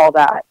wouldn't call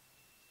that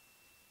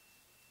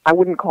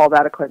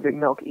a cleansing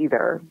milk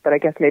either, but I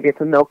guess maybe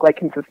it's a milk-like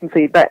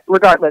consistency. But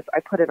regardless, I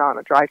put it on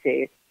a dry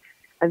face,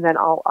 and then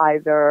I'll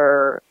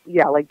either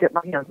dip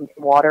my hands in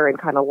some water and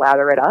kind of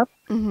lather it up,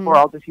 or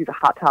I'll just use a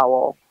hot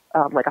towel,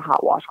 like a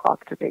hot washcloth,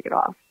 to take it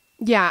off.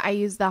 Yeah, I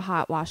use the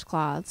hot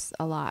washcloths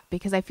a lot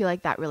because I feel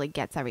like that really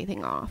gets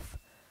everything off.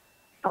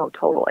 Oh,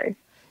 totally.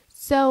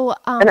 So,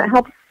 and it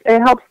helps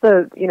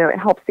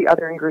the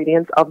other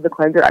ingredients of the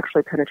cleanser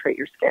actually penetrate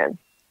your skin.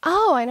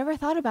 Oh, I never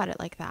thought about it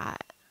like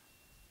that.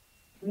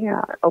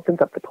 Yeah, it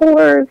opens up the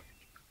pores.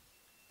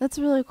 That's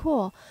really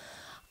cool.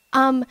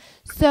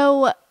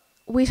 So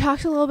we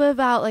talked a little bit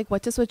about like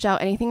what to switch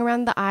out, anything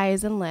around the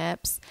eyes and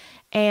lips.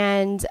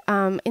 And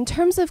in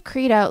terms of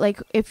Credo,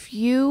 like if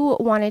you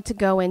wanted to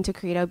go into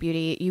Credo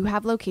Beauty, you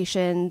have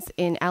locations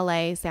in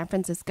LA, San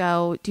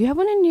Francisco. Do you have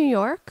one in New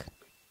York?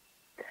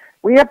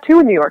 We have two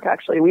in New York,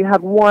 actually. We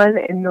have one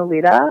in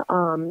Nolita,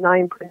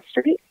 9 Prince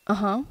Street.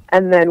 Uh-huh.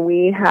 And then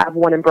we have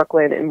one in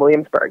Brooklyn in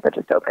Williamsburg that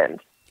just opened.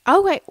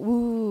 Okay.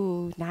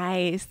 Ooh,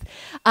 nice.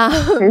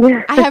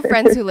 I have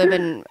friends who live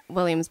in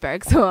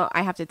Williamsburg, so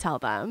I have to tell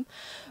them.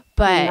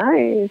 But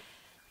nice.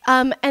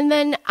 And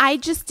then I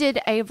just did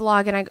a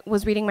vlog and I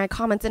was reading my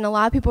comments, and a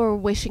lot of people were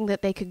wishing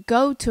that they could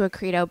go to a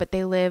Credo, but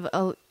they live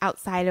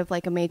outside of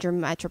like a major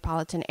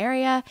metropolitan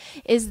area.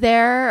 Is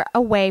there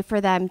a way for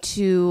them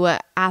to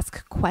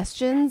ask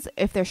questions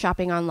if they're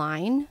shopping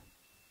online?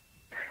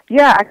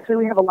 Yeah, actually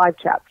we have a live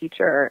chat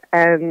feature,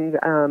 and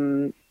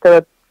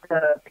the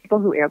people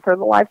who answer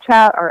the live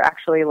chat are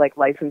actually like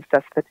licensed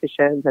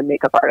estheticians and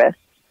makeup artists.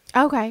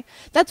 Okay.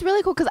 That's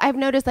really cool because I've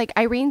noticed like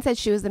Irene said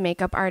she was a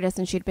makeup artist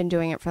and she'd been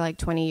doing it for like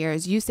 20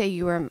 years. You say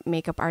you were a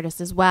makeup artist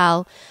as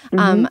well.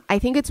 Mm-hmm. I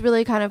think it's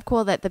really kind of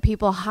cool that the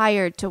people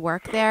hired to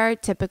work there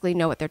typically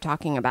know what they're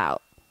talking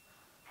about.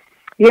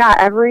 Yeah,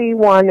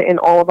 everyone in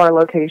all of our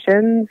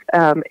locations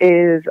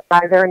is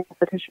either an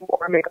esthetician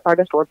or a makeup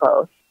artist or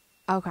both.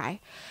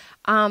 Okay.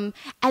 And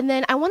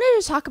then I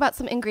wanted to talk about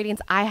some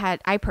ingredients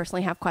I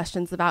personally have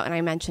questions about, and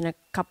I mentioned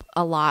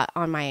a lot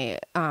on my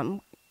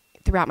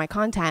throughout my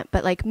content,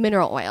 but like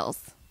mineral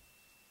oils.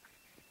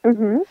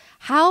 Mm-hmm.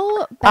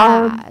 How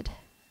bad?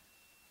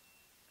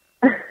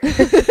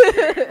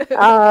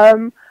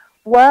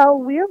 Well,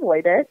 we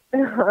avoid it.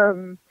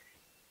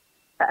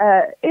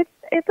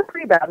 It's a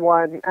pretty bad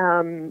one.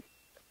 I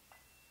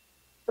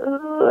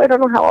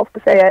don't know how else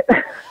to say it.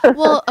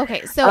 Well,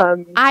 okay,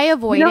 so I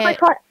avoid it.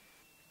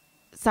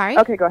 Sorry?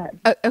 Okay, go ahead.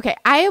 Okay,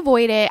 I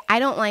avoid it. I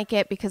don't like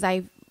it because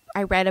I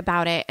read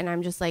about it and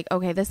I'm just like,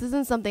 okay, this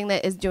isn't something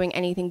that is doing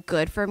anything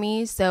good for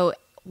me. So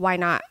why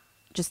not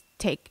just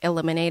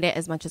eliminate it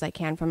as much as I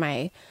can from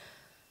my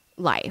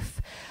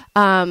life?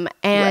 And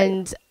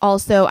right.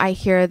 Also I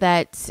hear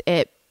that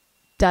it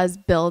does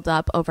build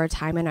up over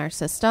time in our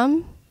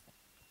system.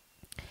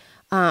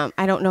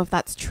 I don't know if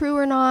that's true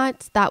or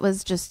not. That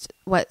was just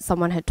what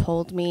someone had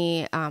told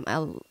me,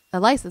 a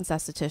licensed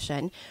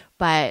esthetician,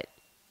 but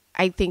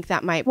I think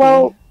that might be,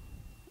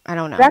 I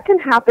don't know. That can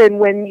happen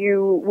when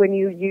you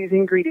use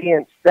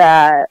ingredients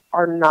that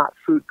are not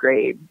food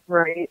grade,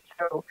 right?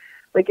 So,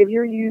 like if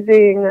you're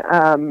using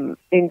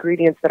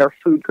ingredients that are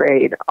food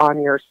grade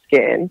on your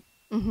skin,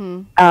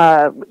 mm-hmm.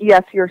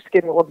 Yes, your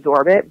skin will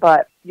absorb it,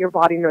 but your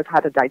body knows how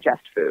to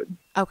digest food.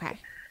 Okay.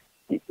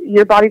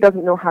 Your body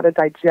doesn't know how to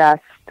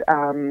digest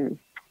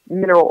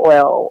mineral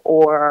oil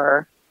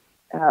or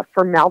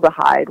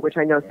formaldehyde, which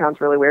I know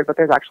sounds really weird, but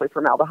there's actually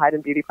formaldehyde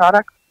in beauty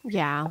products.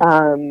 Yeah.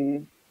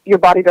 Your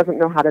body doesn't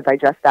know how to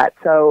digest that.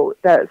 So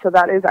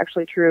that is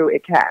actually true.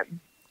 It can.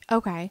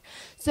 Okay.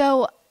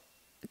 So,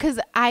 because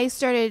I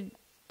started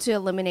to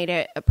eliminate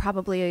it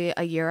probably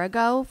a year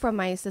ago from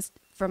my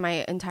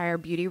entire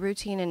beauty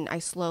routine, and I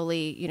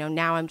slowly,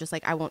 now I'm just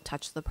like, I won't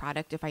touch the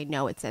product if I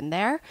know it's in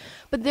there.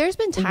 But there's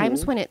been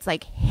times when it's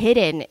like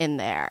hidden in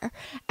there,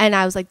 and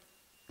I was like,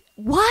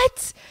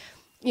 what?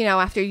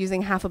 After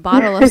using half a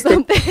bottle of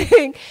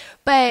something.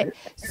 But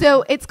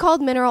so it's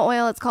called mineral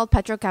oil. It's called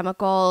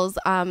petrochemicals.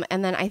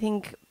 And then I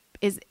think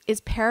is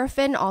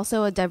paraffin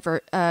also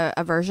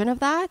a version of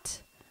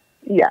that?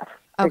 Yes.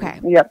 Okay.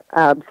 Yep.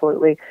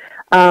 Absolutely.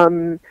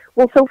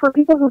 Well, so for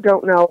people who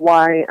don't know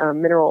why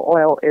mineral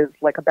oil is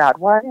like a bad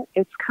one,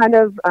 it's kind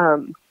of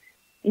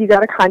you got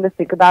to kind of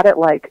think about it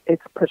like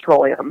it's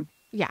petroleum.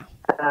 Yeah.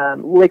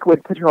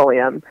 Liquid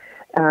petroleum.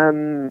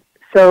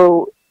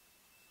 So.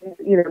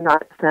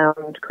 Not to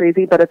sound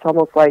crazy, but it's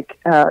almost like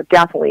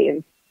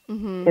gasoline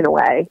in a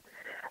way.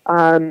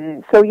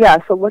 So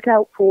look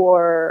out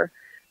for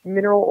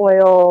mineral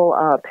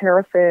oil,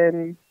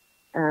 paraffin.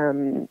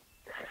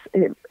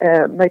 It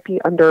might be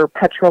under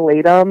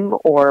petrolatum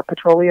or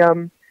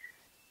petroleum.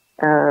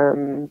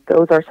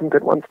 Those are some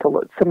good ones to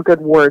look. Some good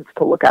words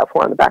to look out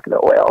for on the back of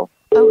the oil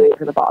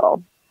in the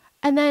bottle.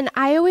 And then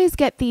I always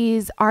get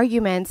these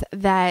arguments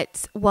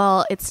that,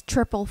 well, it's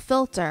triple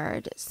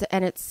filtered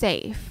and it's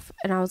safe.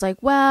 And I was like,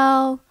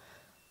 well,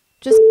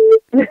 just,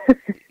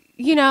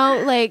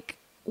 like,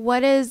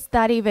 what does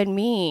that even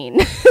mean?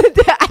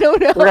 I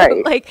don't know.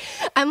 Right. Like,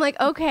 I'm like,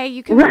 okay,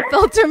 you can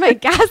filter my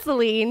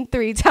gasoline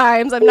 3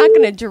 times. I'm not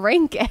going to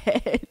drink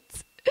it.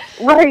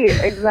 Right,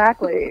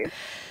 exactly.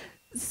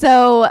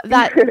 So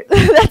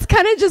that's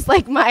kind of just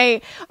like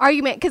my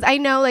argument, because I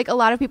know like a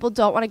lot of people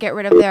don't want to get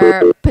rid of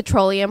their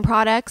petroleum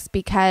products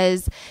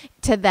because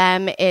to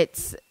them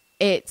it's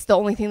the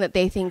only thing that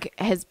they think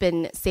has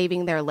been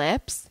saving their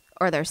lips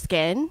or their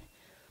skin.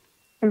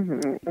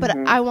 Mm-hmm, but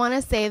I want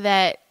to say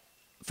that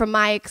from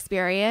my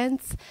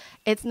experience,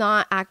 it's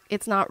not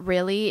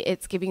really.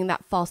 It's giving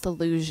that false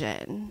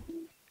illusion.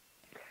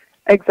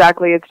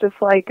 Exactly. It's just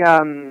like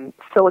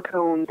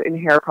silicones in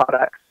hair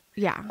products.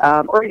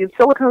 Yeah. Or even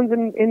silicones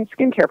in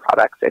skincare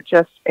products.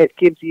 It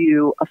gives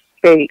you a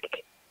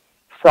fake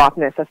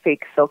softness, a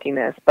fake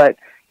silkiness. But,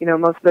 you know,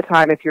 most of the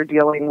time if you're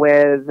dealing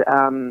with,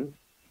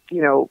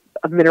 you know,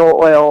 a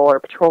mineral oil or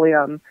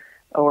petroleum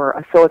or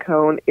a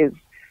silicone, is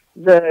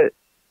the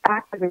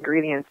active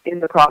ingredients in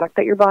the product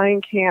that you're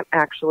buying can't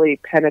actually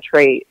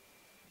penetrate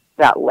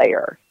that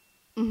layer,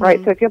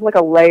 right? So if you have like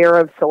a layer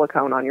of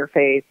silicone on your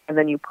face and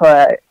then you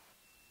put,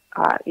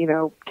 you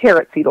know,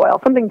 carrot seed oil,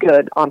 something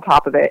good on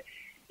top of it,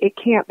 it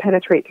can't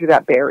penetrate through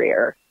that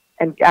barrier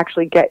and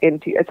actually get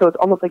into it. So it's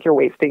almost like you're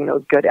wasting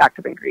those good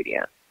active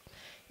ingredients.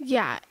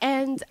 Yeah.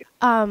 And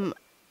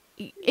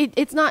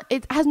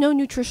it has no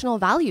nutritional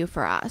value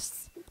for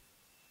us.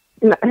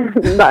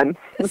 None.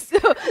 So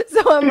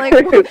I'm like,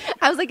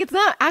 I was like, it's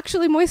not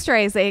actually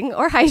moisturizing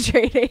or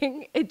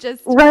hydrating. It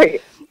just,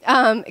 right.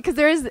 Because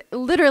there is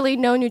literally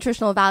no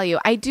nutritional value.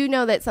 I do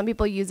know that some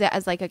people use it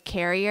as like a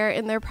carrier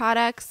in their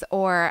products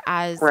or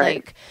as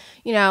like,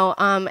 you know,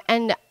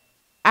 and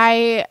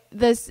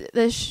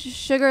the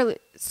sugar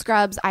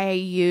scrubs I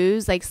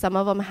use, like some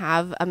of them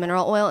have a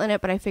mineral oil in it,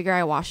 but I figure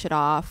I wash it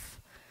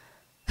off.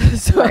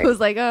 So I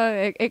was like,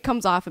 oh, it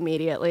comes off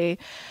immediately.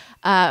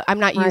 I'm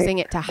not using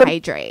it to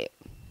hydrate.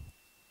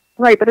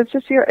 Right, but it's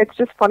just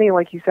funny,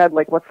 like you said,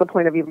 like what's the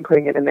point of even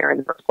putting it in there in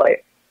the first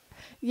place?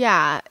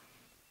 Yeah.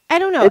 I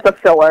don't know. It's a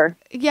filler.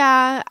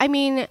 Yeah. I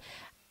mean,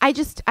 I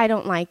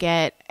don't like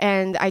it,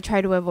 and I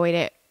try to avoid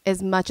it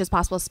as much as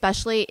possible,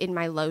 especially in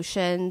my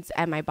lotions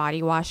and my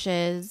body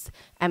washes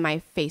and my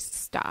face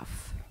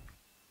stuff.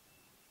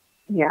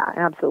 Yeah,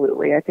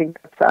 absolutely. I think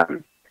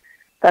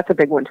that's a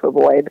big one to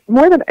avoid.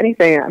 More than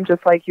anything, I'm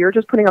just like, you're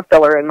just putting a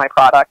filler in my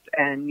product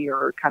and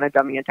you're kind of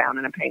dumbing it down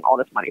and I'm paying all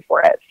this money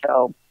for it.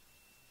 So,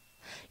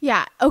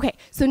 yeah. Okay.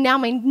 So now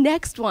my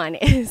next one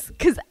is,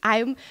 because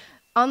I'm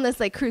on this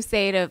like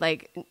crusade of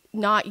like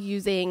not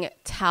using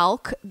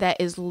talc that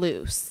is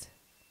loose.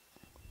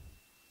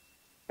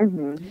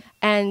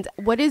 And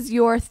what is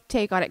your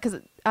take on it?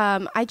 Because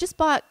I just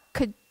bought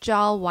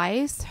Kajal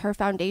Weiss, her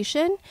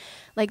foundation.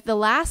 Like the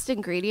last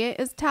ingredient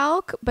is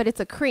talc, but it's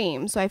a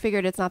cream, so I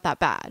figured it's not that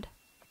bad.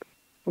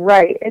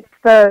 Right. It's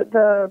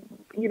the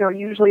you know,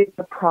 usually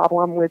the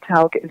problem with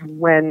talc is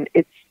when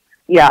it's,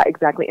 yeah,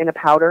 exactly, in a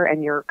powder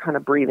and you're kind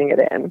of breathing it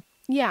in.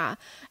 Yeah.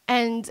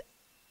 And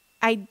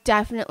I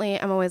definitely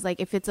am always like,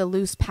 if it's a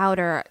loose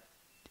powder,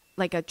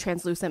 like a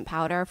translucent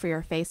powder for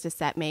your face to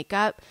set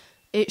makeup,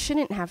 it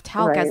shouldn't have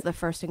talc as the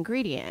first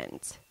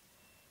ingredient.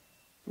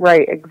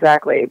 Right,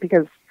 exactly.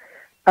 Because,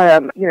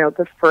 you know,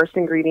 the first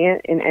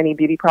ingredient in any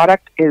beauty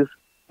product is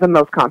the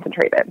most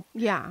concentrated.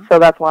 Yeah. So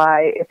that's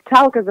why if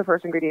talc is the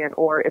first ingredient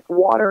or if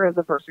water is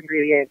the first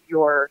ingredient,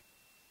 you're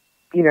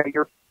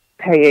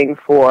paying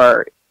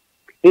for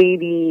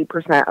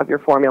 80% of your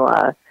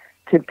formula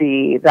to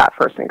be that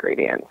first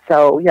ingredient.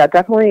 So yeah,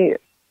 definitely,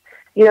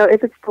 you know,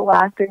 if it's the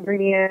last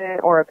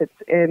ingredient or if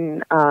it's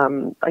in,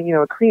 you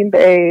know, a cream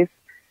base,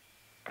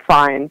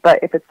 fine. But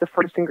if it's the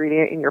first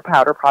ingredient in your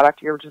powder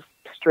product, you're just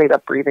straight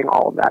up breathing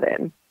all of that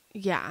in.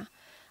 Yeah.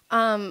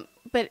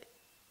 But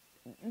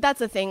that's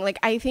the thing. Like,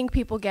 I think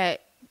people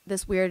get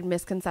this weird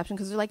misconception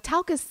because they're like,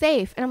 talc is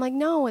safe. And I'm like,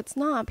 no, it's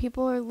not.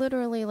 People are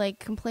literally like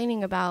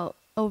complaining about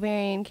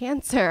ovarian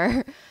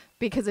cancer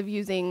because of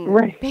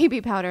using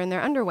baby powder in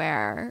their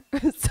underwear.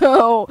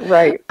 So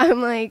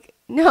I'm like,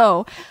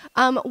 no.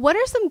 What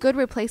are some good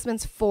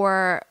replacements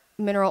for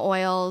mineral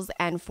oils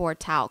and for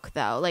talc,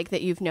 though, like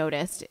that you've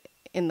noticed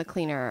in the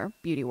cleaner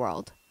beauty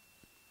world?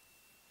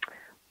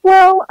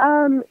 Well,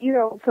 you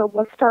know, so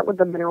let's start with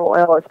the mineral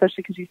oil,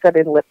 especially because you said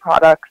in lip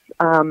products,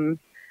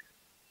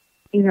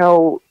 you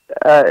know,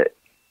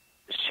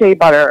 shea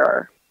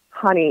butter,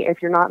 honey,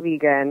 if you're not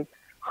vegan,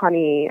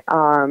 honey,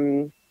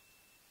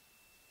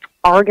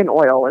 argan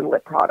oil in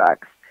lip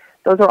products.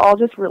 Those are all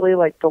just really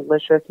like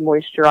delicious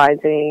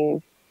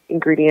moisturizing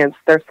ingredients.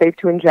 They're safe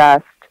to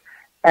ingest,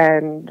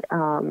 and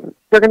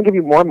they're going to give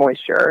you more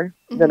moisture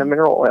than a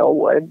mineral oil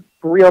would.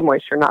 Real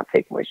moisture, not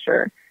fake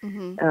moisture.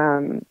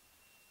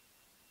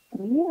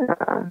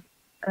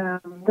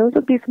 Those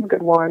would be some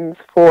good ones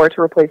to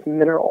replace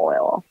mineral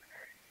oil.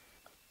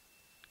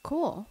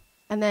 Cool.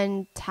 And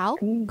then talc?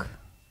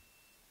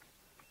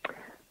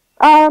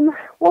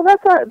 Well,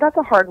 that's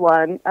a hard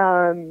one.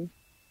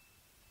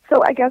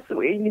 So I guess,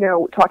 you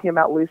know, talking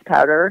about loose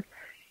powder,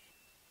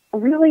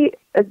 really,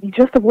 you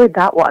just avoid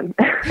that one.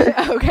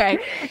 Okay.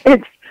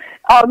 It's,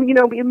 you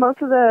know,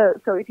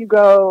 so if you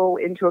go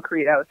into a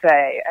Credo,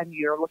 say, and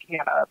you're looking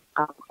at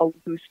a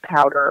loose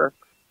powder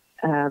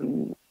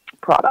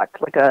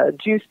product, like a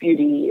Juice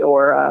Beauty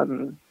or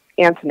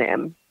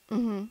Antonym,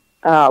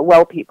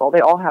 Well People,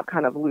 they all have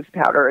kind of loose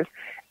powders.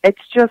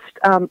 It's just,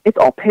 it's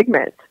all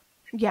pigment.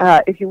 Yeah.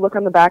 If you look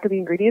on the back of the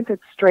ingredients,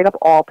 it's straight up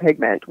all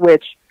pigment,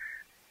 which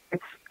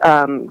it's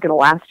going to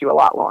last you a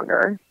lot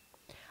longer.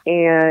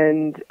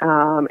 And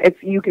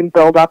you can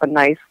build up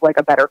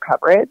a better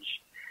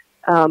coverage.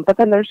 But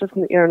then there's just,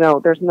 you know,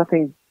 there's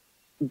nothing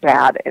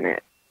bad in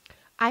it.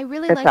 I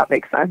really if that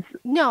makes sense.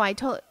 No,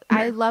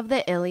 I love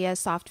the Ilia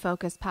Soft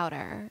Focus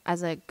powder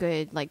as a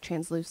good, like,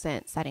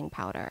 translucent setting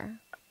powder.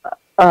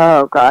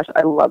 Oh gosh,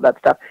 I love that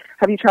stuff.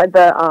 Have you tried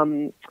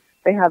the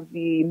They have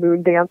the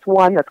Moon Dance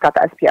one that's got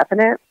the SPF in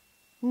it.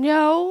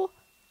 No,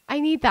 I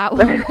need that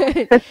one.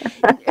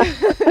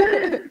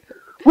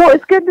 Well,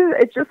 it's good.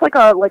 It's just like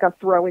a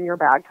throw in your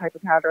bag type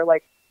of powder.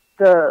 Like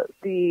the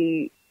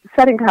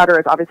setting powder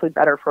is obviously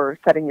better for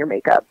setting your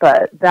makeup,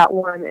 but that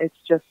one, it's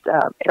just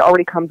it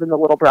already comes in the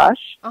little brush.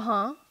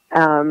 So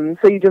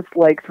you just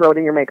like throw it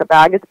in your makeup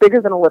bag. It's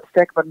bigger than a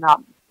lipstick, but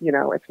not,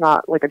 it's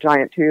not like a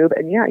giant tube.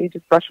 And yeah, you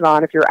just brush it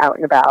on if you're out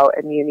and about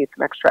and you need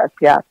some extra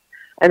SPF.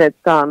 And it's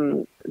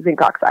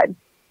zinc oxide.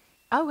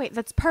 Oh, wait,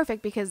 that's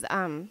perfect because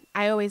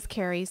I always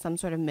carry some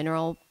sort of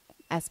mineral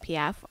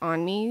SPF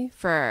on me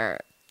for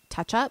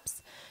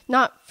touch-ups,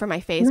 not for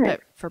my face,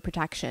 but for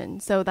protection.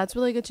 So that's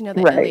really good to know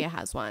that Ilia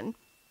has one.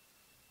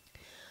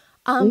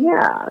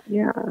 Yeah.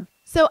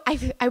 So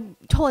I'm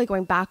totally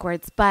going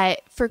backwards,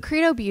 but for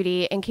Credo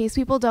Beauty, in case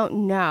people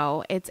don't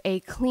know, it's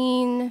a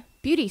clean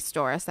beauty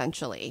store,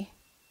 essentially,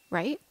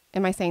 right?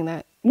 Am I saying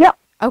that? Yeah.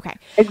 Okay.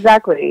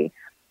 Exactly.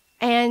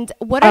 And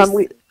what are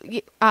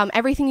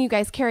everything you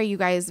guys carry, you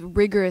guys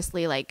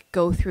rigorously like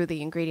go through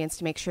the ingredients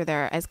to make sure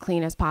they're as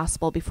clean as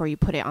possible before you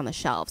put it on the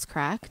shelves,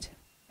 correct?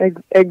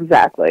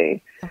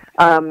 Exactly.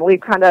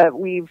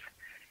 We've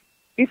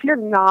if you're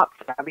not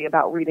savvy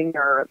about reading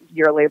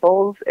your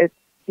labels, it's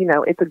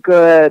it's a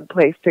good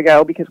place to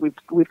go because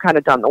we've kind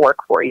of done the work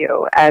for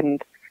you. And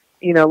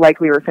like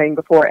we were saying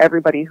before,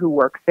 everybody who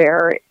works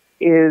there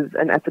is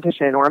an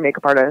esthetician or a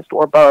makeup artist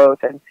or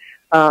both, and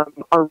are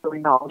really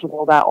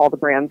knowledgeable about all the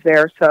brands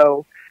there.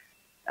 So,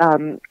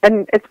 and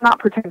it's not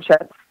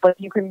pretentious. Like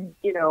you can,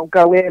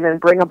 go in and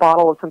bring a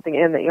bottle of something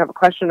in that you have a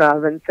question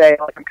of and say,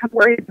 like, I'm kind of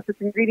worried about this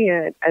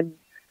ingredient. And,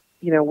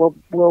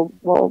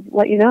 we'll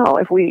let you know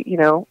if we,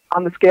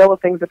 on the scale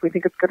of things, if we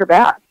think it's good or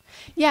bad.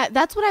 Yeah.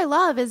 That's what I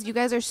love is you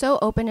guys are so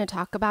open to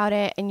talk about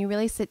it and you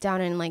really sit down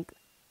and like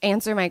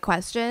answer my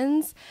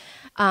questions.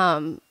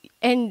 And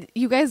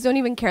you guys don't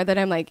even care that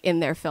I'm like in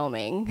there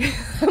filming.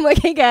 I'm like,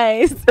 hey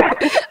guys,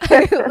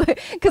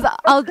 because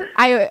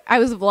I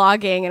was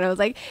vlogging and I was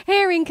like,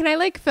 hey Irene, can I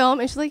like film?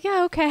 And she's like,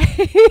 yeah, okay.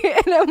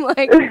 And I'm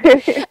like,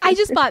 I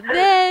just bought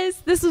this.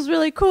 This was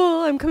really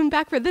cool. I'm coming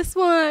back for this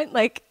one.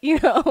 Like,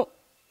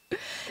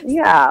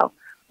 Yeah,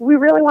 we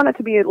really want it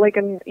to be like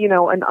an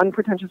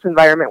unpretentious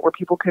environment where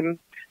people can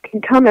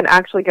come and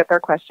actually get their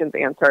questions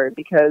answered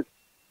because,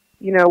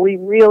 we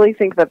really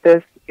think that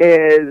this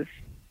is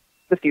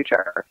the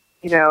future.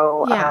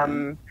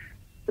 The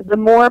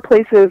more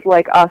places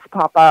like us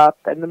pop up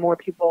and the more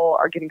people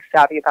are getting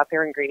savvy about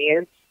their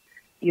ingredients,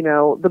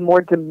 the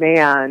more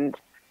demand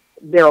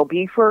there'll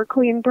be for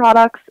clean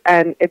products,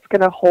 and it's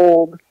going to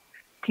hold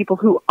people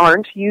who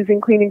aren't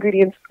using clean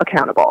ingredients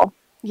accountable.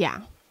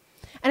 Yeah.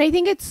 And I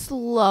think it's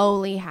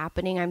slowly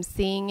happening. I'm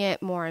seeing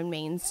it more in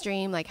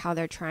mainstream, like how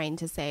they're trying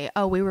to say,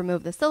 oh, we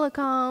remove the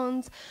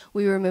silicones,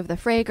 we remove the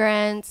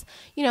fragrance.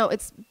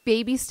 It's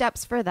baby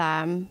steps for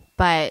them.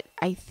 But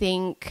I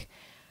think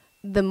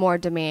the more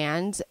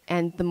demand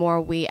and the more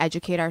we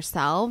educate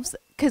ourselves,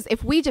 because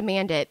if we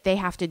demand it, they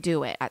have to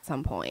do it at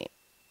some point.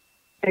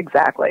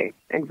 Exactly.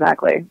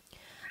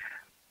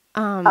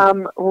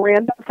 Random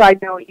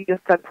side note, you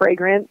just said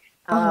fragrance.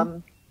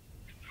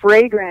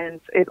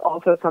 Fragrance is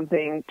also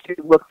something to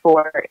look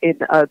for in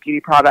a beauty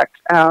product.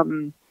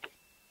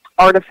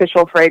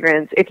 Artificial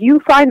fragrance. If you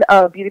find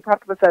a beauty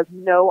product that says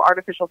no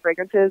artificial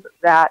fragrances,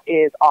 that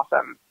is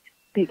awesome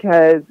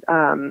because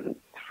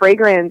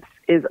fragrance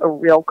is a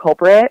real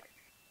culprit.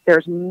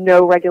 There's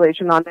no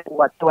regulation on it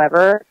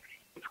whatsoever.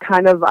 It's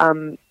kind of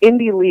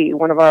Indy Lee,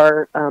 one of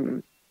our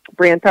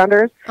brand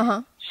founders.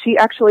 She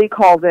actually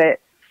calls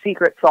it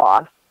secret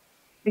sauce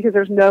because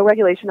there's no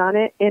regulation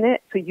in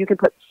it, so you can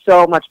put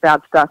so much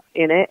bad stuff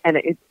in it, and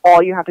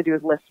all you have to do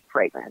is list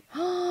fragrance.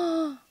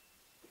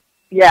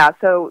 Yeah,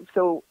 so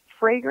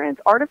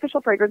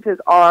artificial fragrances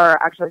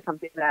are actually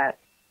something that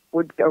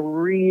would be a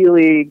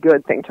really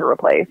good thing to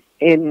replace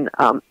in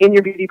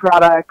your beauty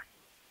products,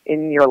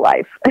 in your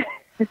life.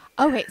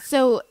 Okay,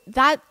 so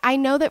that I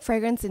know that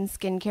fragrance in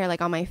skincare,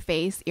 like on my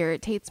face,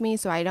 irritates me,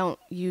 so I don't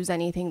use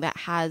anything that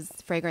has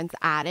fragrance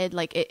added.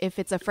 Like if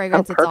it's a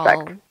fragrance, it's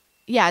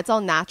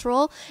all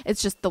natural.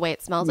 It's just the way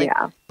it smells. Like,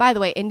 by the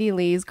way, Indy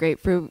Lee's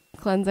grapefruit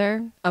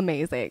cleanser,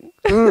 amazing.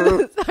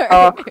 It's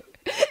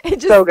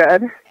so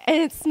good. And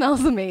it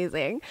smells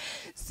amazing.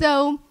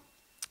 So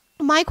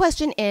my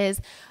question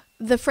is,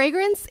 the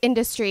fragrance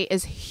industry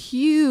is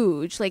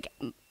huge. Like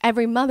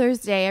every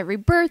Mother's Day, every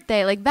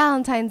birthday, like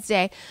Valentine's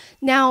Day.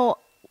 Now,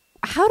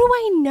 how do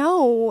I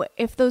know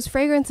if those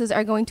fragrances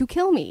are going to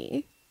kill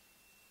me?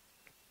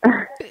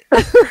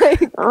 It's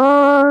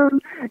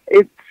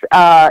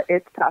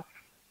tough.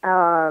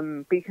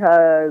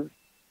 Because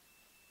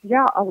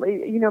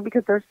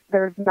because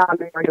there's not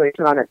any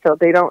regulation on it, so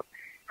they don't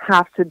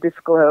have to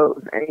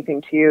disclose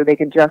anything to you. They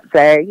can just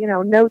say,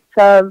 notes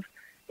of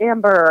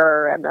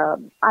amber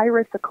and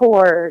iris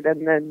accord,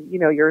 and then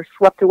you're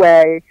swept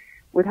away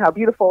with how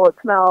beautiful it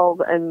smells,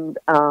 and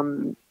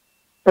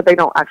but they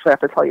don't actually have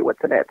to tell you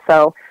what's in it.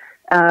 So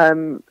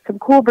some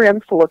cool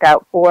brands to look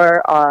out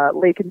for: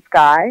 Lake and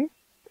Sky,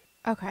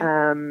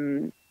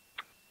 okay,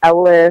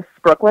 Ellis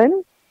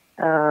Brooklyn,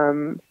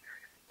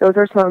 Those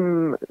are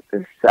some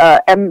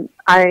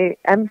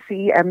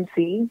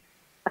MCMC.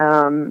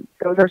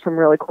 Those are some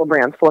really cool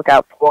brands to look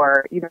out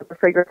for. You know, the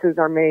fragrances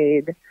are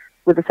made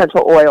with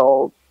essential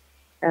oils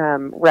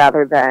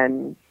rather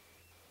than,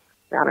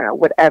 I don't know,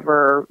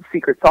 whatever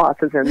secret sauce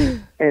is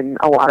in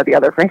a lot of the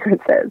other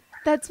fragrances.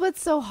 That's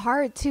what's so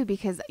hard too,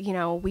 because, you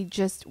know,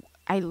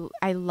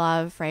 I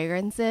love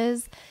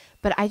fragrances,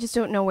 but I just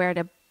don't know where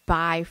to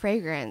buy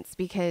fragrance,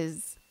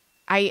 because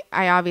I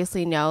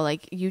obviously know,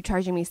 like, you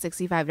charging me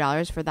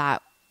 $65 for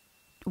that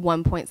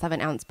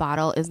 1.7 ounce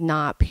bottle is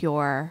not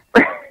pure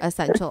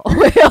essential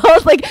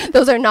oils. Like,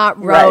 those are not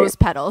rose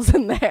petals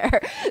in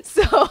there.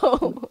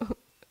 So,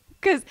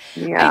 because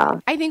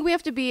I think we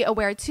have to be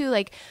aware too,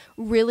 like,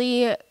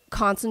 really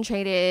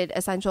concentrated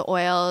essential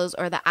oils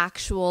or the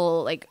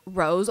actual, like,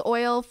 rose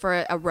oil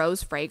for a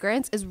rose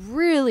fragrance is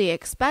really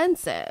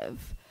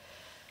expensive.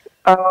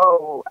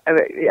 Oh,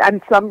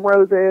 and some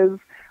roses,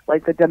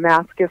 like the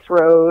Damascus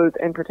rose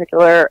in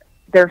particular,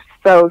 they're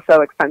so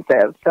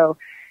expensive. So,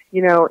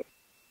 you know,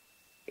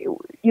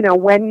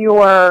 when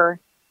you're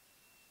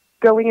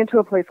going into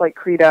a place like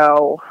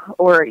Credo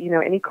or, you know,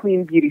 any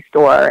clean beauty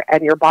store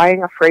and you're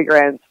buying a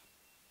fragrance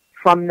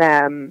from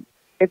them,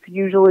 it's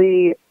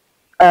usually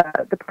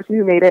the person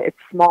who made it, it's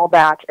small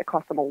batch. It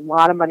costs them a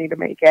lot of money to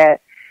make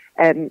it.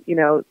 And, you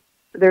know,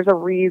 there's a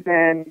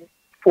reason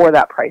for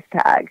that price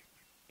tag.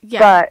 Yeah.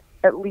 But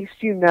at least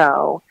you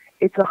know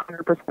it's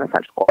 100%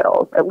 essential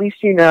oils. At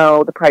least you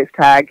know the price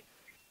tag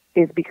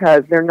is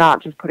because they're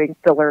not just putting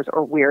fillers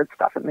or weird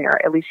stuff in there.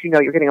 At least you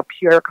know you're getting a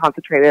pure,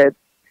 concentrated,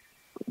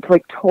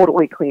 like,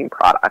 totally clean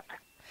product.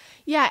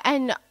 Yeah,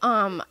 and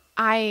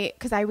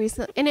because I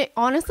recently, and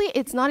honestly,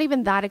 it's not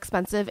even that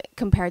expensive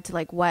compared to,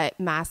 like, what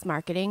mass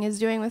marketing is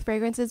doing with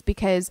fragrances,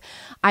 because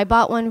I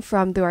bought one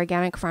from the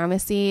organic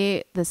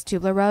pharmacy, this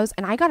tubular rose,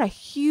 and I got a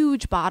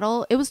huge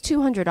bottle. It was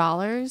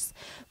 $200,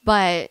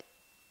 but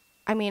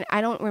I mean,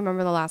 I don't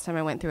remember the last time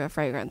I went through a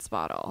fragrance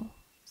bottle.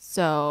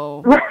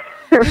 So,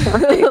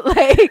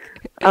 like,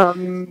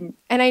 and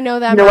I know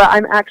that. You know what?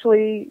 I'm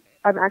actually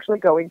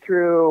going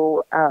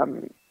through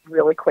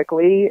really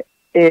quickly.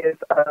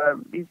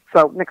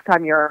 So next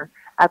time you're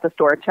at the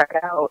store, check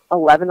out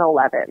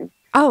 1111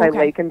 by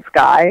Lake and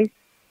Sky.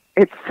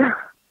 It's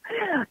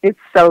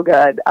so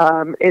good.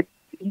 It's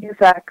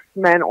unisex,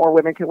 men or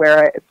women can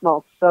wear it. It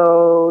smells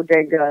so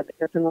dang good.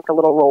 It's in like a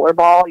little roller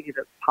ball. You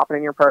just pop it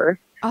in your purse.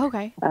 Oh,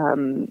 okay.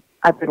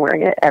 I've been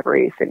wearing it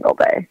every single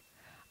day.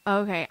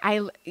 Okay.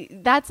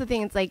 That's the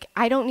thing. It's like,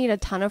 I don't need a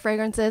ton of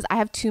fragrances. I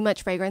have too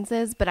much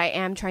fragrances, but I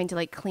am trying to,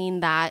 like,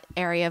 clean that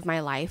area of my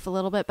life a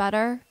little bit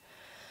better.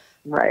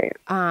 Right.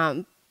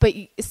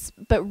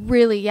 But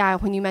really, yeah,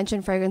 when you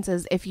mention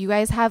fragrances, if you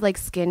guys have, like,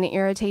 skin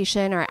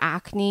irritation or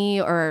acne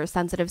or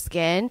sensitive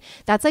skin,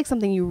 that's, like,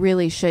 something you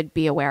really should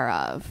be aware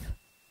of,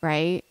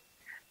 right?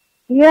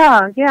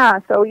 Yeah.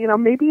 So, you know,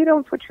 maybe you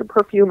don't switch your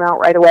perfume out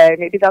right away.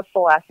 Maybe that's the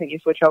last thing you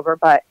switch over,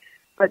 but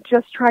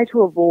just try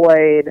to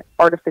avoid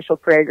artificial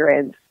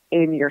fragrance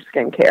in your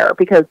skincare,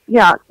 because,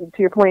 yeah, to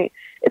your point,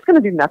 it's going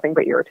to do nothing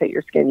but irritate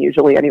your skin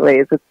usually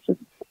anyways.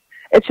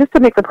 It's just to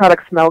make the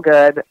product smell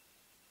good.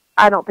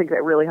 I don't think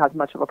it really has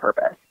much of a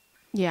purpose.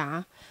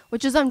 Yeah,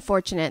 which is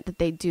unfortunate that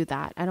they do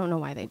that. I don't know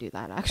why they do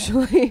that,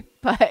 actually,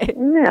 but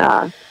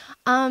yeah.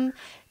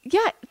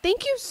 Yeah,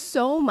 thank you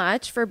so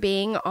much for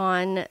being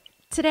on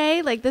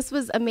today. Like, this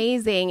was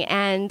amazing,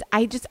 and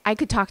I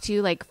could talk to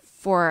you, like,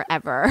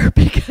 forever,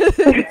 because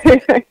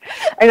I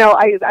know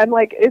I'm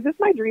like, is this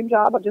my dream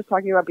job? I'm just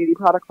talking about beauty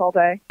products all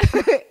day.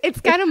 It's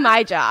kind of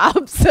my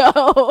job, so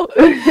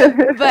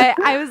but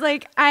I was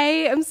like, I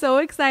am so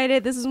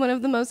excited. This is one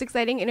of the most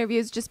exciting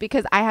interviews just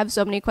because I have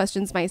so many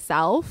questions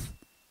myself.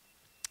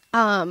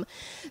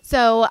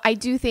 So I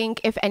do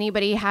think if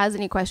anybody has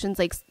any questions,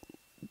 like,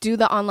 do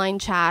the online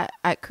chat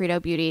at Credo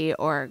Beauty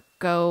or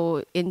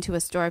go into a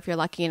store if you're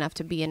lucky enough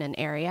to be in an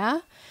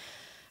area.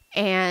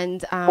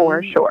 And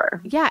for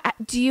sure. Yeah.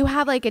 Do you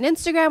have, like, an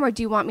Instagram, or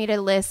do you want me to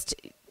list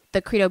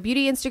the Credo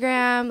Beauty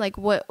Instagram? Like,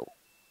 what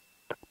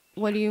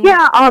do you?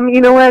 Yeah.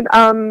 You know what?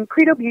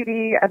 Credo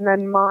Beauty, and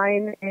then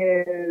mine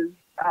is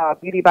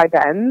Beauty by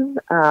Benz,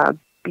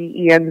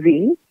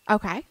 BENZ.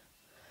 Okay.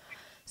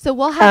 So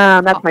we'll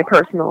have that's my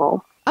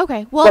personal.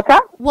 Okay. Well, what's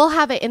that? We'll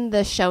have it in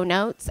the show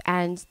notes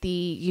and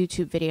the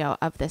YouTube video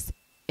of this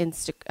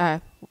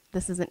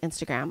this isn't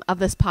Instagram, of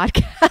this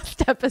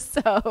podcast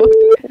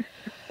episode.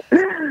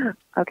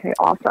 Okay,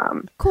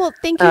 awesome. Cool.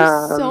 Thank you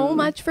so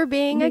much for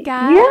being a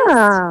guest.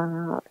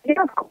 Yeah,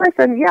 of course.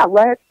 And yeah,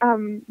 let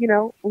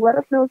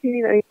us know if you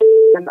need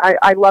anything. And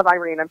I love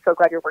Irene. I'm so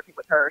glad you're working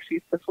with her.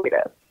 She's the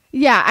sweetest.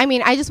 Yeah, I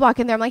mean, I just walk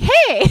in there, I'm like,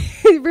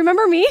 hey,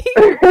 remember me?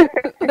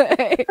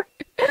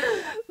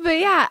 But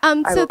yeah,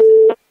 so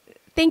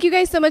thank you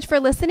guys so much for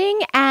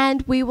listening,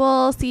 and we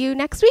will see you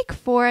next week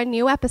for a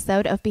new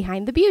episode of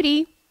Behind the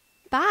Beauty.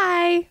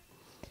 Bye.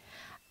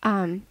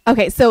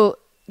 Okay, so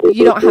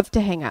you don't have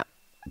to hang up.